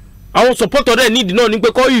 Àwọn support ọ̀rẹ́ need náà ni pé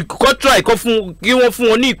kọ́ try kí wọ́n fún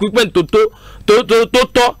wọn ní equipment tó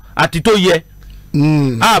tọ́ àti tó yẹ.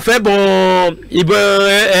 Fẹ́ bọ̀ ìbọn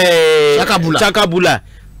ṣakabula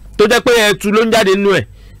tó jẹ́ pé ẹtu ló ń jáde nínú ẹ̀,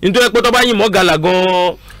 nítorí pé tó bá yìn mọ́ gàlà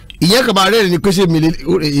gan-an. Ìyẹn kàn bá rẹ̀ ni pé ṣé èmi ni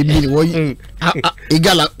wọ́n yìí.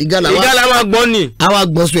 Ìgalà máa gbọ́n ni. Àwa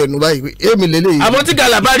gbọ́n sọ ẹ̀nu báyìí èmi lélẹ̀ yìí. Àmọ́ tí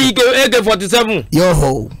gàlà bá rí AK-47 yóò họ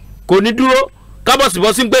o. Kò ní dúró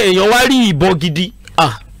kábọ̀sibọ́sí pé èèyàn wá rí ìbọn gidi.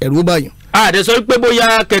 Ẹ̀rù báyìí. Àdẹ sọ pé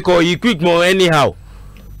bóyá kẹ́kọ̀ọ́ equip mọ́ anyhow.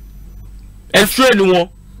 Ẹ train wọn.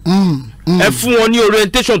 Ẹ fún wọn ní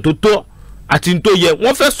orientation tó tọ́ àti tó yẹ.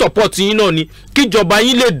 Wọ́n fẹ́ support yín náà ni kíjọba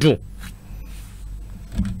yín lè dùn,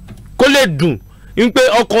 kó lè dùn ń pé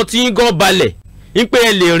ọkàn tí yín gan balẹ̀, ń pé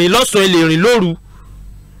ẹ lè rìn lọ́sàn-án, ẹ lè rìn lóru.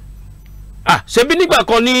 Ṣebí nígbà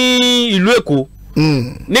kan ní ìlú Èkó,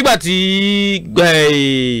 nígbà tí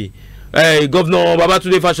gọ́vnà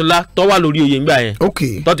Babátúndé Fáṣọlá tó wà lórí oyè ńgbà yẹn,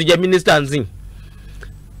 tó ti jẹ́ mínísítà nsìn,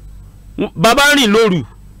 bàbá rìn lóru,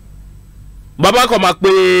 bàbá kan máa pe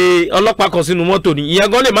ọlọ́pàá kan sínú mọ́tò ni,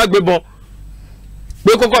 ìyẹn gan lè má gbébọn,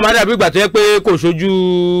 pé kókó máa dàbí ìgbà tó yẹ pé kò ṣojú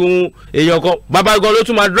èèyàn kan, bàbá gan ló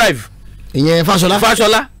tún máa drive. Ìyẹn Fáṣọlá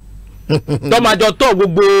tó máa jọ tó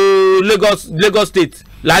gbogbo Lagos State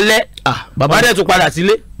lálẹ́, bàbá dẹ̀ tún padà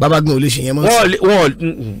sílé. Bàbá gan ò lè ṣe yẹn mọ́. wọ́n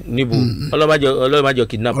níbo ọlọ́màjọ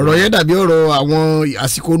kidnap. Ọ̀rọ̀ yẹn dàbí ọ̀rọ̀ àwọn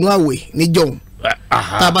àsìkò inú àwẹ̀ níjọ̀hún.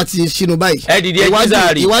 Tá a bá ti ṣínú báyìí,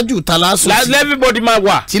 iwájú ta la sùn sí. Everybody máa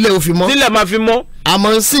wà. Tílẹ̀ ò fi mọ́. Tílẹ̀ máa fi mọ́.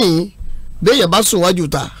 Àmọ́ ń sìn béèyàn bá sùn wájú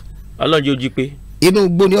ta. Ọlọ́jọ́ ojí pé. Inú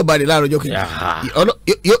igbó ni ọba rẹ̀ láàárọ̀ ọjọ́ kejì.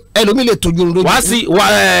 Ẹlòmíì lè tójú oorun lójú.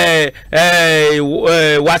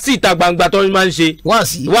 Wá sí ìta gbangba tó máa ń ṣe.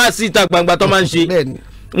 Wá sí ìta gbangba tó máa ń ṣe.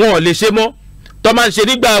 Wọn ò lè ṣe mọ́. Tó máa ń ṣe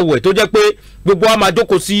nígbà àwẹ̀ tó jẹ́ pé gbogbo wa máa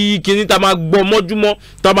jókòó sí kinní tá máa gbọ́ mọ́júmọ́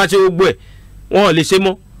tó máa ṣe gbogbo ẹ̀. Wọn ò lè ṣe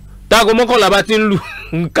mọ́. Táago mọ́kànlá bá ti ń lù,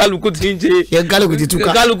 kálukú ti ń ṣe.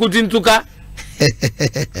 Kálukú ti ń túká.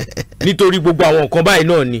 Nítorí gbogbo àwọn nǹkan báyìí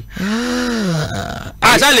náà ni.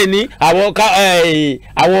 Àṣàlẹ̀ ní àwọn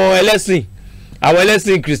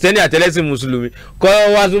ẹlẹ́sìn kìrìsìtẹ́nì àti ẹlẹ́sìn mùsùlùmí kọ́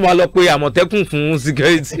wá tún máa lọ pé Àmọ̀tẹ́kùn fún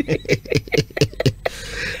security.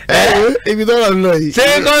 Ibi tọ́rọ̀ ń lọ yìí. Ṣé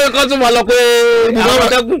kọ́ tún máa lọ pé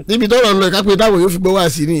Àmọ̀tẹ́kùn. Ibi tọ́rọ̀ ń lọ yìí kápẹ́ táwọn yóò fi gbọ́ wá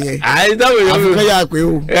sí nìyẹn. Àfikún yà pé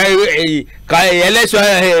o. Ẹlẹ́ṣọ́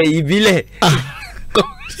ìbílẹ̀.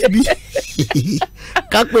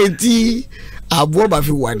 Kápẹ́ tí àbú ọba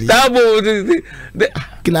fi wà ní. Táàbù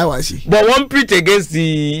kí la wá sí. But wọ́n preach against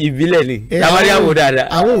ìbílẹ̀ ni. Tábàyàwó dáadáa.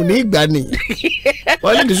 Àwọn ò ní ìgbà ni.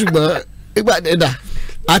 Wọ́n lè ní ṣùgbọ́n ìgbà dẹ́dà.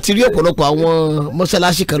 A ti rí ọ̀pọ̀lọpọ̀ àwọn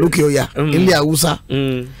mọ́ṣáláṣí kan lókè ọ̀yà nílẹ̀ Haúsá.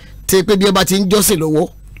 Tí pé bí ọba ti ń jọ́sìn lọ́wọ́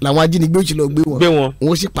làwọn ajínigbé ò ti lọ gbé wọn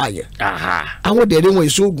wọ́n sì pààyàn àwọn dẹ̀rẹ́ wọn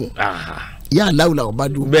ìṣòògùn yá aláwọ̀ làwọn bá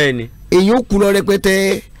dúró bẹ́ẹ̀ni èyí ó kú lọ rẹpẹtẹ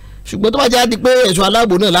ṣùgbọ́n tó bá jáde pé ẹ̀ṣọ́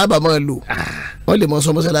aláàbò náà lábàá máa lò wọ́n lè mọ sọ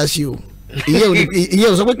mọ́sálásí o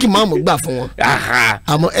ìyẹn ò sọ pé kí máàmù gbà fún wọn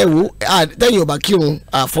àmọ́ ẹ wo tẹ́yìn ọba kírun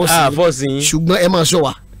àfọ́sí ṣùgbọ́n ẹ máa ṣọ́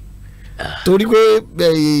wa torí pé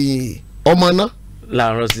ọmọ náà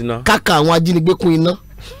làárọ̀ sí náà káka àwọn ajínigbé kún iná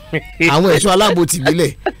àwọn ẹ̀ṣọ́ aláàbò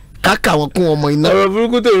tìbílẹ̀ káka àwọn kún ọmọ iná. ọ̀rọ̀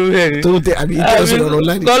burúkú tó ń bẹ̀rẹ̀ tó ń tẹ àbí ìjọ sọ̀rọ̀ ọ̀rọ̀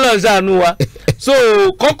láti. kọ́lọ̀ ṣàánú wa so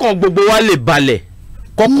kọ́kàn gbogbo wa lè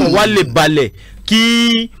balẹ̀ kí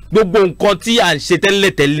gbogbo nǹkan tí à ń ṣe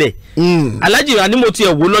tẹ́lẹ̀tẹ́lẹ̀ Alhaji Rani mo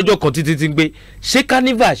tiẹ̀ wò lọ́jọ́ kan títí tí ń gbé ṣé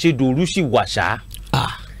carnival ṣe dòru sí wàṣà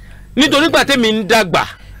nítorí pàtẹ́ mi ń dàgbà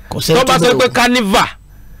tó bá sọ pé carnival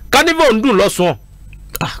ń dùn lọ́sàn-án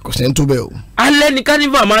kò sẹ́ni tó bẹ́ẹ̀ o. alẹ́ ni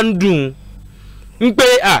carnival máa ń dùn ń pé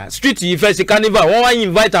street yìí fẹ́ ṣe carnival wọ́n wá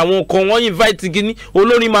invite àwọn kan wọ́n invite kíní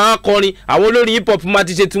olórin máa kọrin àwọn olórin hip hop máa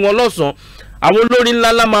ti ṣe tiwọn lọ́sàn-án àwọn olórin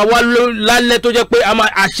ńláńlá máa wá lálẹ́ tó jẹ́ pé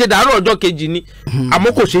àṣedàárọ̀ ọjọ́ kejì ni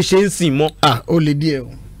àmọ́ kò ṣeé ṣe ń sìn mọ́. ó lè díẹ̀ o.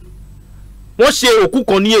 wọ́n ṣe òkú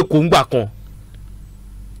kan ní Èkó ńgbà kan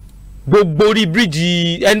gbogbo orí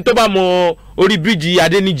bíríìjì ẹni tó bá mọ orí bíríìjì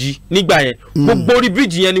Adéníjì nígbà yẹn gbogbo orí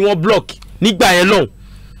bíríìjì yẹn ni wọ́n block nígbà yẹn lọ́hùn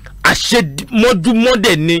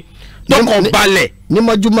àṣemọ́júmọ́dẹ̀ ni tọkàn balẹ̀ ní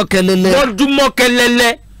mọ́júmọ́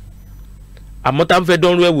kẹlẹ́lẹ́ àmọ́ tá a fẹ́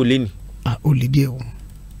dánrú ẹ̀ wò lé ni. ó lè díẹ̀ o.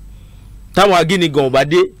 táwọn agínigan ò bá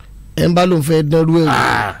dé. ẹ ń bá ló ń fẹ́ dánrú ẹ̀ wò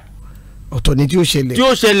ọ̀tọ̀ ni tí ó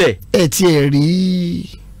ṣẹlẹ̀. ẹ ti ẹ̀ rí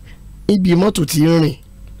ibi mọ́tò tí ń rìn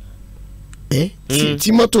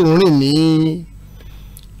tí mọ́tò ń rìn ní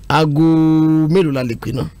aago mélòó la lè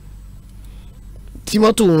pè náà tí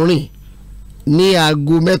mọ́tò ń rìn ní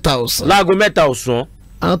aago 3 ọ̀sán. láago 3 ọ̀sán.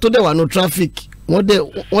 àwọn tó dẹ̀ wà ní traffic wọ́n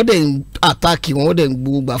dẹ̀ ń àtàkì wọ́n dẹ̀ ń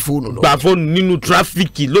gba fóònù lọ. gba fóònù nínú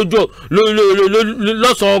traffic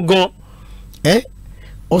lọ́sàn-án gan.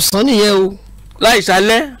 ọ̀sán nìyẹn o. láì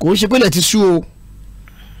ṣalẹ́. kò ń ṣe pé ilẹ̀ ti sú o.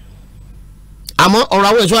 àmọ́ ọ̀rọ̀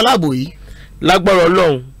àwọn ẹ̀ṣọ́ aláàbò yìí. lágbára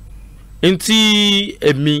Ọlọ́run n tí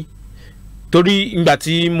èmi torí ìgbà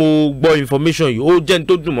tí mo gbọ́ information yìí ó jẹ́ n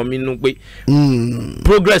tó dùn mọ́ mi nínú pé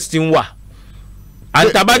progress ti ń wà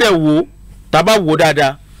àti tàbá wò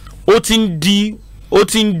dáadáa ó ti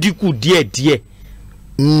ń dínkù díẹ̀díẹ̀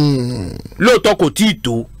lóòótọ́ kò tí ì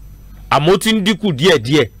tó àmọ́ ó ti ń dínkù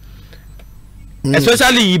díẹ̀díẹ̀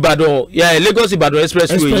especially Ìbàdàn Lagos Ìbàdàn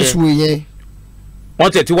expressway yẹn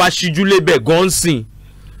wọ́n tẹ̀ tí wá síjú lébẹ̀ gan sìn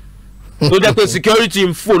tó jẹ́ pé security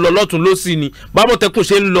ń fò lọ lọ́tún lọ́sì ni bámọ̀tẹ́kùn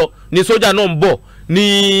ṣe ń lọ ni sójà náà ń bọ̀ ni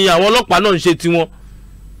àwọn ọlọ́pàá náà ń ṣe tiwọn.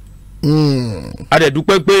 a dẹ̀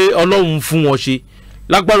dúpẹ́ pé Ọlọ́run fún wọn ṣe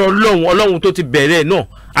lágbára Ọlọ́run tó ti bẹ̀rẹ̀ náà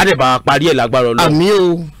a dẹ̀ bá parí ẹ̀ lágbára Ọlọ́run.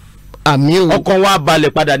 àmín o. ọkàn wa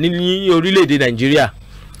balẹ̀ padà ní orílẹ̀-èdè Nàìjíríà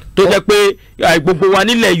tó jẹ́ pé gbogbo wa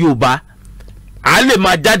nílẹ̀ Yorùbá a lè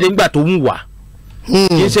máa jáde nígbà tó wù wá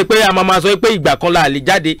kì í ṣe pé a máa sọ pé ìgbà kan la lè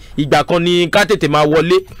jáde ìgbà kan ni ká tètè máa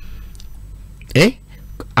wọlé.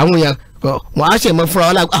 àwọn èèyàn wọn á ṣe mọ fúnra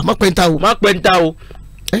wọn láàbù má pẹ́ńtà o.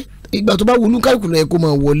 ìgbà tó bá wù lúkàlùkù lọ yẹ kó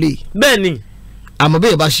máa wọlé. bẹ́ẹ̀ ni. àmọ́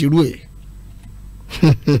bẹ́ẹ̀ bá ṣerú ẹ̀.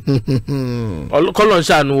 kọ́lọ̀ ń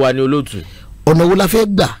ṣàánú wa ní olóòtú. ọ̀nà wo la fẹ́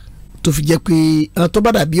gbà tó fi jẹ́ pé àwọn tó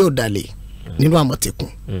bá dàbí ọ̀dàlẹ̀ nínú Àmọ̀tẹ́kùn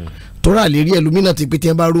tó rà lérí ẹlòmínà ti pé tí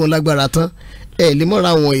wọ́n bá rú wọn lágbára tán lè mọ́ra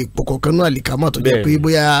àwọn ipò kọ̀ọ̀kan náà àlìkámà tó jẹ́ pé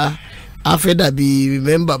bóyá a fẹ́ dàbí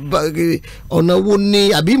mẹ́mbà ọ̀nà wo ni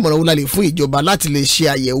àbí ìmọ̀ràn wo la lè fún ìjọba láti lè ṣe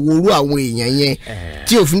àyẹ̀wò orú àwọn èèyàn yẹn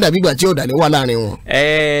tí òfin dàbí ìgbà tí ọ̀dàlẹ̀ wà láàrin wọn.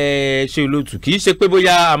 ṣe olóòtú kì í ṣe pé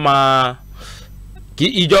bóyá a máa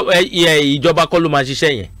ìjọba kọ́ ló máa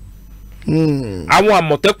ṣiṣẹ́ yẹn àwọn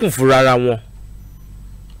Àmọ̀tẹ́kùn fúnra ara wọn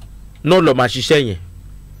náà ló máa ṣiṣẹ́ yẹn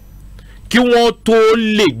kí wọ́n tó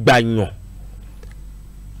lè gbàyàn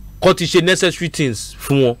kó ti ṣe necessary things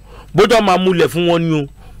fún wọn bóyá máa múlẹ̀ fún wọn ni o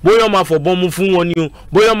bóyá máa fọ̀bọ́n mu fún wọn ni o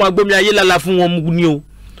bóyá máa gbómi ayé lálá fún wọn ni o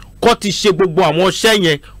kó ti ṣe gbogbo àwọn iṣẹ́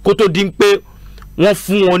yẹn kó tó di pé wọ́n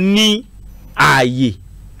fún wọn ní ààyè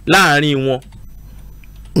láàrin wọn.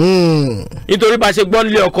 nítorí bá a ṣe gbọ́n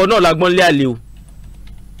lé ọkọ náà la gbọ́n lé àlè o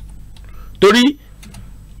torí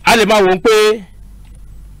a lè máa wò ó pé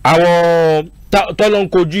àwọn tọ́lọ́ ń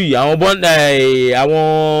kojú yìí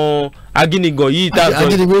àwọn agínigan yìí tá a sọ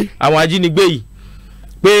àwọn ajínigbé yìí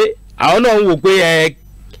pé àwọn náà ń wò pé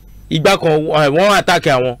ìgbà kan wọ́n àtàkì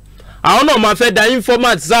àwọn náà máa fẹ́ da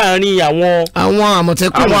informant sáàárín àwọn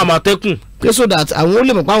Àmọ̀tẹ́kùn pé so that àwọn ó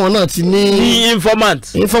lè mọ̀ pé àwọn náà ti ní informant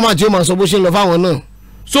yóò máa sọ bó ṣe ń lọ fáwọn náà.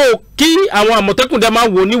 so kí àwọn Àmọ̀tẹ́kùn dẹ́ máa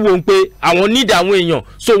wò níwò pé àwọn need àwọn èèyàn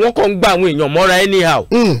so wọ́n kàn ń gba àwọn èèyàn mọ́ra anyhow.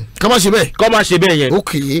 kọ́ máa ṣe bẹ́ẹ̀. yẹn.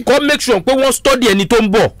 ok. kọ́ make sure pé wọ́n study ẹni tó ń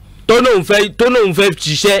bọ̀ tó lóun fẹ́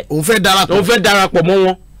ṣiṣẹ́ òun fẹ́ darapọ̀ mọ́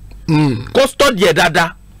wọn kó study ẹ̀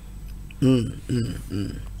dáadáa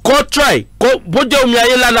kó try kó bó jẹ́ omi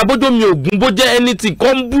ayé lánàá bó jẹ́ omi ògùn bó jẹ́ anything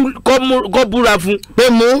kó búra fún pé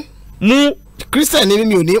mú Christian ni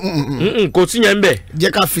mi ò ní kò sí yẹn bẹ̀.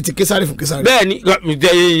 jẹ́ ká fi ti Késárì fún Késárì. bẹ́ẹ̀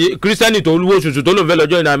ni Christian tó wó tutù tó ló ń fẹ́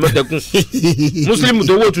lọ́jọ́ ìnáwó Àmọ̀tẹ́kùn Muslim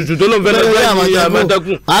tó wó tutù tó ló ń fẹ́ lọ́jọ́ ìnáwó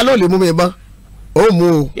Àmọ̀tẹ́kùn. a ló lè mú mi bá ó mú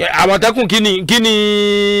o. Àmọ̀tẹ́kùn kí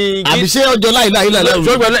ni. àbí ṣé ọjọ́ láìláì lálẹ́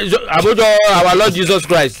òru. àbójọ our Lord Jesus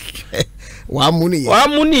Christ. wàá mú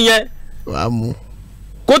nìyẹn. wàá mú.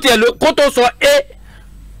 kó tó sọ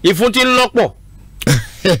ìfun ti ń lọ́pọ̀.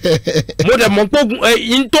 mo dẹ̀ mọ̀ pé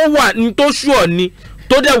n tó ṣùọ̀ ni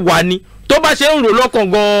tó dẹ̀ wà ni tó bá ṣe ń rò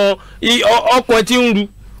lọ́kàn gan-an ọkọ̀ ẹ̀ ti ń ru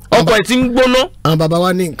ọkọ̀ ẹ̀ ti ń gbóná. àwọn bàbá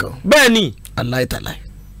wa ní nǹkan. bẹ́ẹ̀ ni. aláìtàláì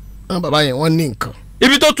àwọn bàbá yẹn wọ́n ní nǹkan.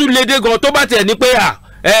 ibi tó tún lédè gan tó bá tiẹ̀ ní pé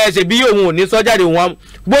ṣèbí òun ò ní sọ́jáde òun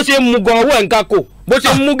bó ṣe ń mu gan ọwọ́ ẹ̀ ń kákò bó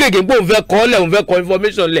ṣe ń mú gègé pé òun fẹ́ kọ́ lẹ̀ òun fẹ́ kọ́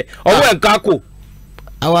information lẹ̀ ọwọ́ ẹ̀ ń kákò.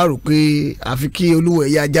 a wá rò pé àfi kí olúwo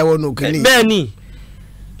ẹ̀yà jáwọ́ nù kínní. bẹ́ẹ̀ ni.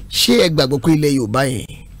 ṣé ẹ gbàgbọ́ pé ilẹ̀ Yorùbá yẹn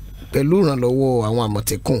pẹ̀lú ìrànlọ́wọ́ àwọn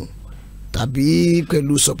Àmọ̀tẹ́kùn tàbí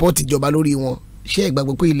pẹ̀lú sọ́pọ́ọ̀tì ìjọba lórí wọn ṣé ẹ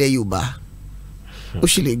gbàgbọ́ pé ilẹ̀ Yorùbá ó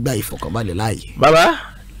sì lè gba ìfọ̀kànbalẹ̀ láàyè. bàbá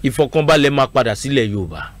ìfọ̀kànbalẹ̀ máa padà sílẹ̀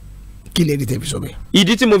Yorùbá. kí lè rí tẹ́ fi sọ bẹ́ẹ̀.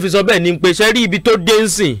 ìdí tí mo fi sọ bẹ́ẹ̀ ni pé ṣe rí ibi tó dé ń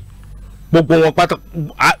sìn gbogbo wọn pátá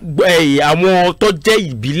àwọn tó jẹ́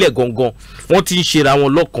ìbílẹ̀ gangan wọ́n ti ń ṣera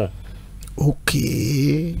wọn lọ́kàn. ok.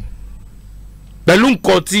 pẹ̀lú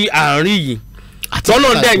nǹkan tí à ń rí yìí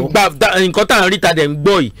tọ́lọ̀ dẹ̀ ń gbà nǹkan tá à ń rí ta dẹ̀ ń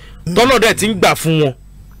gbọ́ yìí tọ́lọ̀ dẹ̀ ti ń gbà fún wọn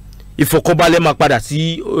ìfọ̀kànbalẹ̀ máa padà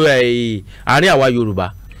sí àárín àwa Yorùbá.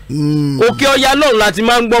 Òkè Ọya náà láti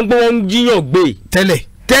máa ń gbọ́n pé wọ́n ń jíyàn gbé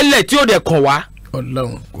tẹ́lẹ̀ tí ó dẹ̀ kàn wá.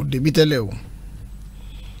 Ọlọ́run kò débi tẹ́lẹ̀ o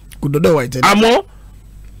kò dọ́dọ̀ wá ìtẹ́lẹ̀. àmọ́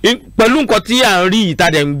pẹ̀lú nǹkan tí à ń rí yìí ta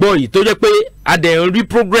dẹ̀ ń gbọ́ yìí tó jẹ́ pé a dẹ̀ ń rí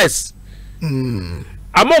progress.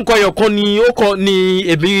 àmọ́ nǹkan ẹ̀yọ̀kan ni ó kọ́ ni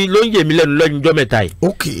èmi ló ń yè mí lẹ́nu lọ́yìn ọjọ́ mẹ́ta yìí.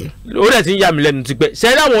 ok. ó dẹ̀ ti ń yà mí lẹ́nu tipẹ́ ṣe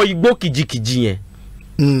é láwọn igbó kìjikìji yẹn.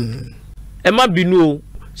 ẹ má bínú o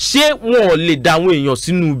ṣé wọn ò lè da àwọn èèyàn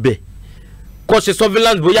sínú ibẹ̀ kó ṣe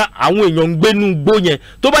surveillance bóyá àwọn èèyàn ń gbénú igbó yẹn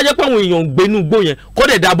tó bá jẹ́ pé àwọn èèyàn ń gbénú igbó yẹn kó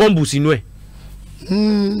dẹ̀ da bọ́ǹbù sínú ẹ̀.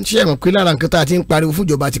 ṣé ẹ mọ̀ pé lára nǹkan tá a ti ń pariwo fún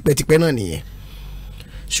ìjọba tipẹ́tipẹ́ náà nìyẹn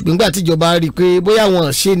ṣùgbọ́n nígbà tíjọba rí i pé bóyá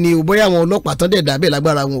wọn ṣe ni o bóyá àwọn ọlọ́pàá tán dẹ̀ dábẹ́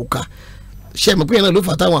lágbára wọn ò ká ṣé ẹ mọ̀ pé yẹn náà ló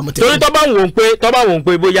fà táwọn Àmọ̀tẹ́kùn. torí tó bá wò ó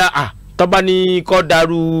pé bóyá tó bá ní kó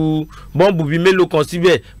dàrú bọ́ǹbù bíi mélòó kan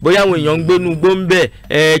síbẹ̀ bóyá àwọn èèyàn ń gbénú gbó ń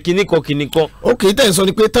bẹ̀ kinní kan. ok tẹ̀ ń sọ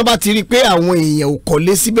ni pé tó bá ti rí i pé àwọn èèyàn ò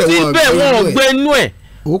kọ́lé síbẹ̀ wọn ò gbénú ẹ̀.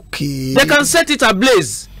 ok. they can set it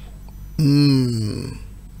ablaze.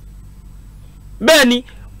 bẹ́ẹ̀ ni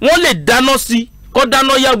wọ́n lè dáná sí kó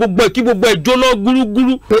dáná yá gbogbo ẹ̀ kí gbogbo ẹ̀ jóná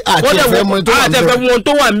gúrúgúrú. pé àtẹ̀fẹ́ wọn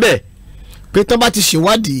tó wà ń bẹ̀. pé tó bá ti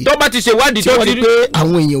ṣèwádìí. tó ti rí pé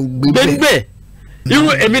àwọn èèyàn ò gbé bẹ́ẹ̀. irú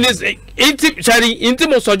èmi ni ntí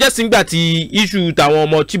mo suggest nígbà tí issue tàwọn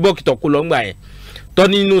ọmọ Chibok tó kó lọ ńgbà yẹn tó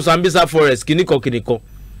nínú Sambisa forest kìnnìkan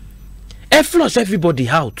ẹ flush everybody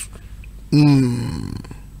out.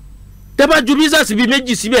 tẹ́ bá ju reasons bíi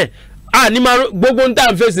méjì síbẹ̀ àní máa gbogbo ń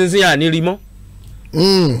tà ń fèsì sí àní rí mọ́.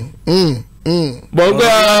 bọ̀ǹgbọ́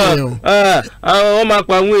wọ́n máa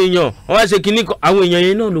pa àwọn èèyàn wọ́n wá ṣe kìnnìkan àwọn èèyàn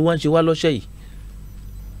yẹn náà ló wá ń ṣe wá lọ́ṣẹ̀ yìí.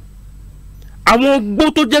 àwọn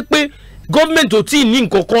gbó tó jẹ́ pé gọ́ọ̀mẹ̀ntì ò tí ì ní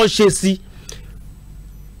nǹkan kan ṣe sí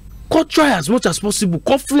kó try as much as possible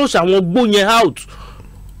kó flush àwọn gbó yẹn out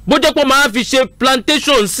bó jẹ́ pé máa fi ṣe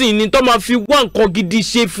plantation sí ni tó máa fi wá nǹkan gidi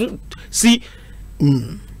ṣe fún sí.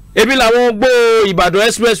 ebi làwọn gbó Ìbàdàn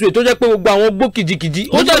expressway tó jẹ́ pé gbogbo àwọn gbó kìjikìji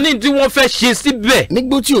ó jẹ́ ní tí wọ́n fẹ́ ṣe síbẹ̀.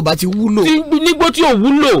 nígbó tí ò bá ti wúlò. nígbó tí ò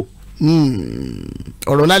wúlò.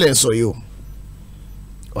 ọ̀rọ̀ náà lè sọ yìí o.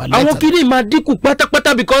 àwọn kìíní máa dínkù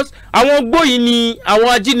pátápátá because àwọn gbó yìí ni àwọn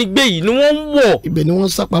ajínigbé yìí ni wọ́n ń wọ̀. ibẹ̀ ni wọ́n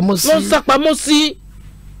sápamọ́ sí. wọ́n sápamọ́ sí.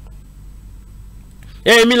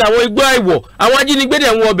 èmi làwọn igbó àìwọ̀ àwọn ajínigbé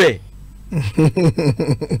dẹ̀ ń wọ bẹ̀.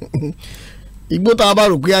 igbó tá a bá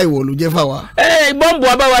rò pé àìwọ̀ ló jẹ́ fáwa. bọ́ǹbù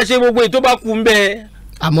abáwa ṣe gbogbo ètò bá kú ń bẹ.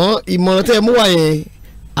 àmọ́ ìmọ̀ràn tẹ́ ẹ mú wá yẹn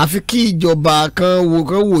àfi kí ìjọba kan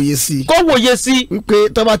wòye sí. kó wòye sí. wípé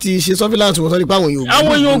tó bá ti ṣe surveillance wọ́n sọ nípa àwọn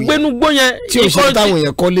èèyàn gbénú gbó yẹn. tí ò ṣe táwọn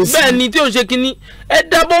èèyàn kọ́lé sí. bẹ́ẹ̀ ni tí ò ṣe kínní ẹ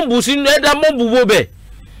dá bọ́ǹbù sínú ẹ dá bọ́ǹbù wo bẹ̀.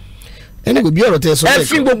 ẹni kò bí ọ̀rọ̀ tẹ sọ. ẹ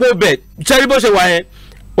fi gbogbo bẹ̀ sẹ́rí bó ṣe wà yẹn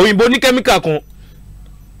òyìnbó ní kẹ́míkà kan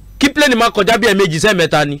kí plẹ́ẹ̀nì máa kọjá bí ẹ̀ẹ̀mejì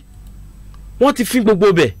sẹ́ẹ̀mẹ́ta ni wọ́n ti fi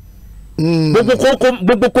gbogbo bẹ̀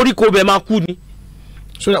gbogbo koríko bẹ̀ máa kú ni.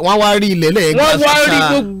 wọ́n wá rí ilẹ̀ lẹ́yìn wọ́n wá rí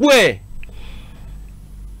gbogbo ẹ̀.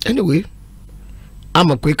 anyway a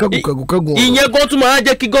mọ̀ pé kẹ́gùn. ìyẹn gan tún máa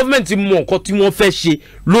jẹ́ kí gọ́ọ̀mẹ̀ntì mọ nǹkan tí wọ́n fẹ́ ṣe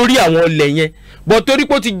lórí àwọn ilẹ̀ yẹn bọ̀ torí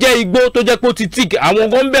pé ó ti jẹ́ igbó tó jẹ́ pé ó ti tíìkì àwọn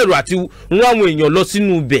gan bẹ̀rù àti rán àwọn èèyàn lọ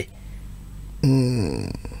sínú ibẹ̀.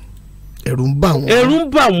 ẹ̀rù ń bà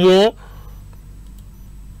wọ́n.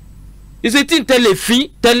 ìṣètì tẹ̀lé fín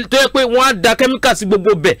tó yẹ pé wọ́n á da kẹ́míkà sí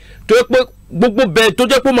gbogbo bẹ̀ tó yẹ pé gbogbo bẹ̀ tó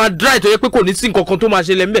jẹ́ pé ó máa dry tó yẹ pé kò ní sí nǹkan kan tó máa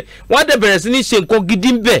ṣẹlẹ̀ ńbẹ̀ wọ́n á dẹ̀ bẹ̀rẹ̀ sí ní ṣe nǹkan gidi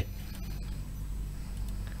ńbẹ̀.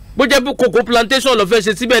 bó jẹ́ bí cocoa plantation lọ fẹ́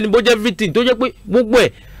ṣe síbẹ̀ ni bó jẹ́ everything tó jẹ́ pé gbogbo ẹ̀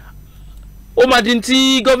ó máa di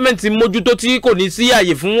tí gọ́ọ̀mẹ̀ntì mójútó tí kò ní sí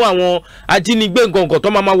àyè fún àwọn ajínigbé nǹkan tó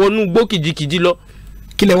máa wọnú gbó kìjikìji lọ.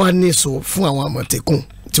 kí lẹ wá ní sọ fún àwọn àmọ̀tẹ́kùn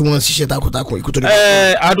tí wọ́n ń ṣiṣẹ́ takuntakun ikú tó dé.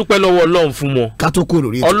 a dúpẹ́ lọ́wọ́ ọlọ́run fún wọn. ká tó kúrò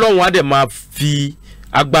lórí ètò. ọlọ́run á dẹ̀ máa fi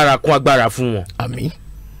agbára kún agbára fún wọn. àmín.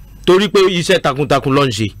 torí pé iṣẹ́ takuntakun ló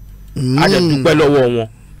ń ṣe. a dẹ̀ dúpẹ́ lọ́wọ́ wọn.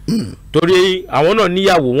 torí àwọn náà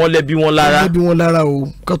níyàwó wọn lẹ́bí wọn lára. wọ́n lẹ́bí wọn lára o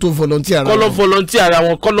ká tó volunteer ara wọn. kọ́ ló volunteer ara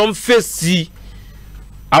wọn kọ́ ló ń fèsì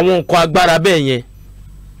àwọn nǹkan agbára bẹ́ẹ̀ yẹn.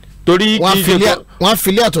 torí wọ́n á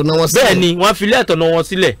filé àtọ̀nà wọn sílẹ̀. bẹ́ẹ̀ ni wọ́n á filé àtọ̀nà wọn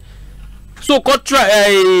sílẹ̀. so kọ́tra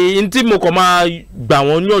ntí mo kàn máa gbà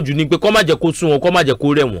wọ́n níyànjú ni pé kọ́ má jẹ́ kó sún wọn kọ́ má jẹ́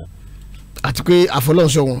kó rẹ̀ wọ́n. àti pé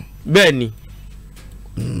àfọlọ́nṣọ́ wọn. bẹ́ẹ̀ ni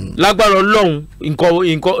lágbára ọlọ́run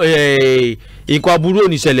nǹkan aburú ò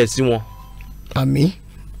ní ṣẹlẹ̀ sí wọn. àmín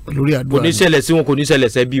lórí àdúrà kò ní ṣẹlẹ̀ sí wọn kò ní ṣẹlẹ̀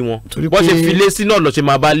sẹ́bí wọn wọ́n ṣe filé sí náà lọ́ọ́ ṣe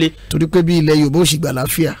máa bá lé. torí pé bí ilẹ̀ Yorùbá ò sì gbà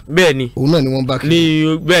láfíà. bẹ́ẹ̀ ni òun náà ni wọ́n bá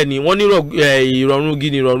kiri. bẹ́ẹ̀ ni wọ́n ní ìrọ̀rùn igi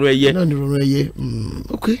ni ìrọ̀rùn ẹyẹ. náà ni ìrọ̀rùn ẹyẹ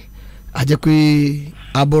ok àjẹ́ pé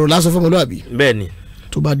àbọ̀rọ̀ lásán fọmọlúwàbí. bẹ́ẹ̀ ni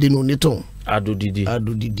tó bá dénú onítàn.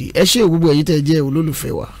 adòdìdì ẹ ṣé gbogbo ẹ̀yin tẹ́ jẹ́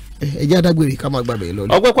olólùfẹ́ wa ẹ jẹ́ adágbére ká máa gbàgbé lọ.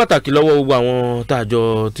 ọpẹ́ pàtàkì lọ́wọ́ gbogbo àwọn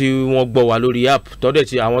tàjọ tí wọ́n gbọ́ wa lórí app tọ́dẹ̀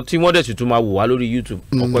tí àwọn tí wọ́n dẹ̀ sì tún máa wò wá lórí YouTube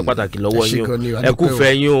ọpẹ́ pàtàkì lọ́wọ́ yín o ẹ kú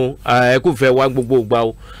fẹ́ yín o ẹ kú fẹ́ wá gbogbo ìgbà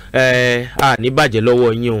o a ní bàjẹ́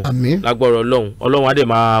lọ́wọ́ yín o lágbọ́rọ̀ ọlọ́run á dẹ̀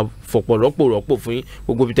máa fọ̀pọ̀ rọ́pò fún yín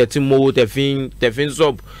gbogbo bí tẹ́ ti mówó tẹ́ fi ń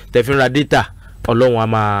sub tẹ́ fi ń ra data ọlọ́run á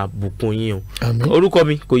máa bùkún yín o orúkọ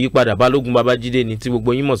mi kò yí padà Balógun Babájídé ni tí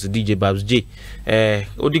gbogbo yín mọ̀ sí DJ Babs J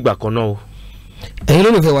ó dìgbà kan náà o. ẹ̀yin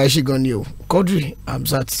lólùfẹ́ wa ẹ ṣé gan ni o Quadri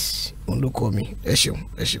Hamzat òun ló kọ́ mi ẹ ṣeun.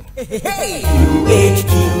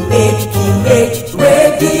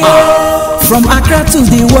 From Accra to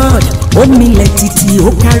the world ó milẹ̀ títí ó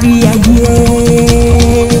kárí ayé.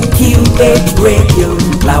 QH radio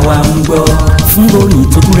làwa ń gbọ́ fún ròyìn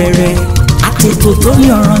tó kún rẹ́rẹ́ àtètò tó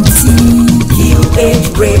yọrantí. QH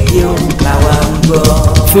radio làwa ń gbọ́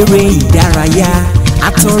fèrè ìdárayá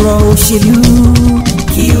àtọ̀rọ̀ òṣèlú.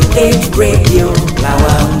 QH radio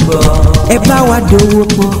làwa ń gbọ́. ẹ bá wa dòwò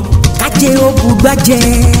pọ̀ kájé ó bugbájẹ́.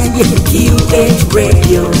 QH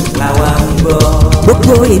radio làwa ń gbọ́.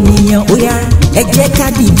 gbogbo ènìyàn ó yá ẹ jẹ́ ká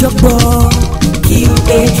dìjọ gbọ́.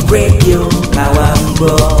 QH radio làwa ń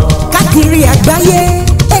gbọ́. káàkiri àgbáyé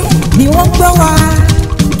ni wọ́n gbọ́ wa.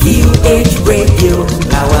 QH radio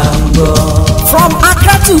làwa ń gbọ́. From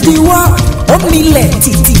Accra to the world ó milẹ̀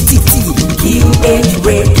tìtìtìtì. QH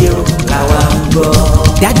radio làwa ń gbọ́.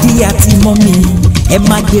 dádì àti mọ́mí ẹ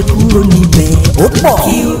má gbé kúrò níbẹ̀ ó pọ̀.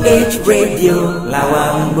 QH radio làwa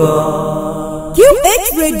ń gbọ́. QH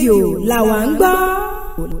radio làwa ń gbọ́.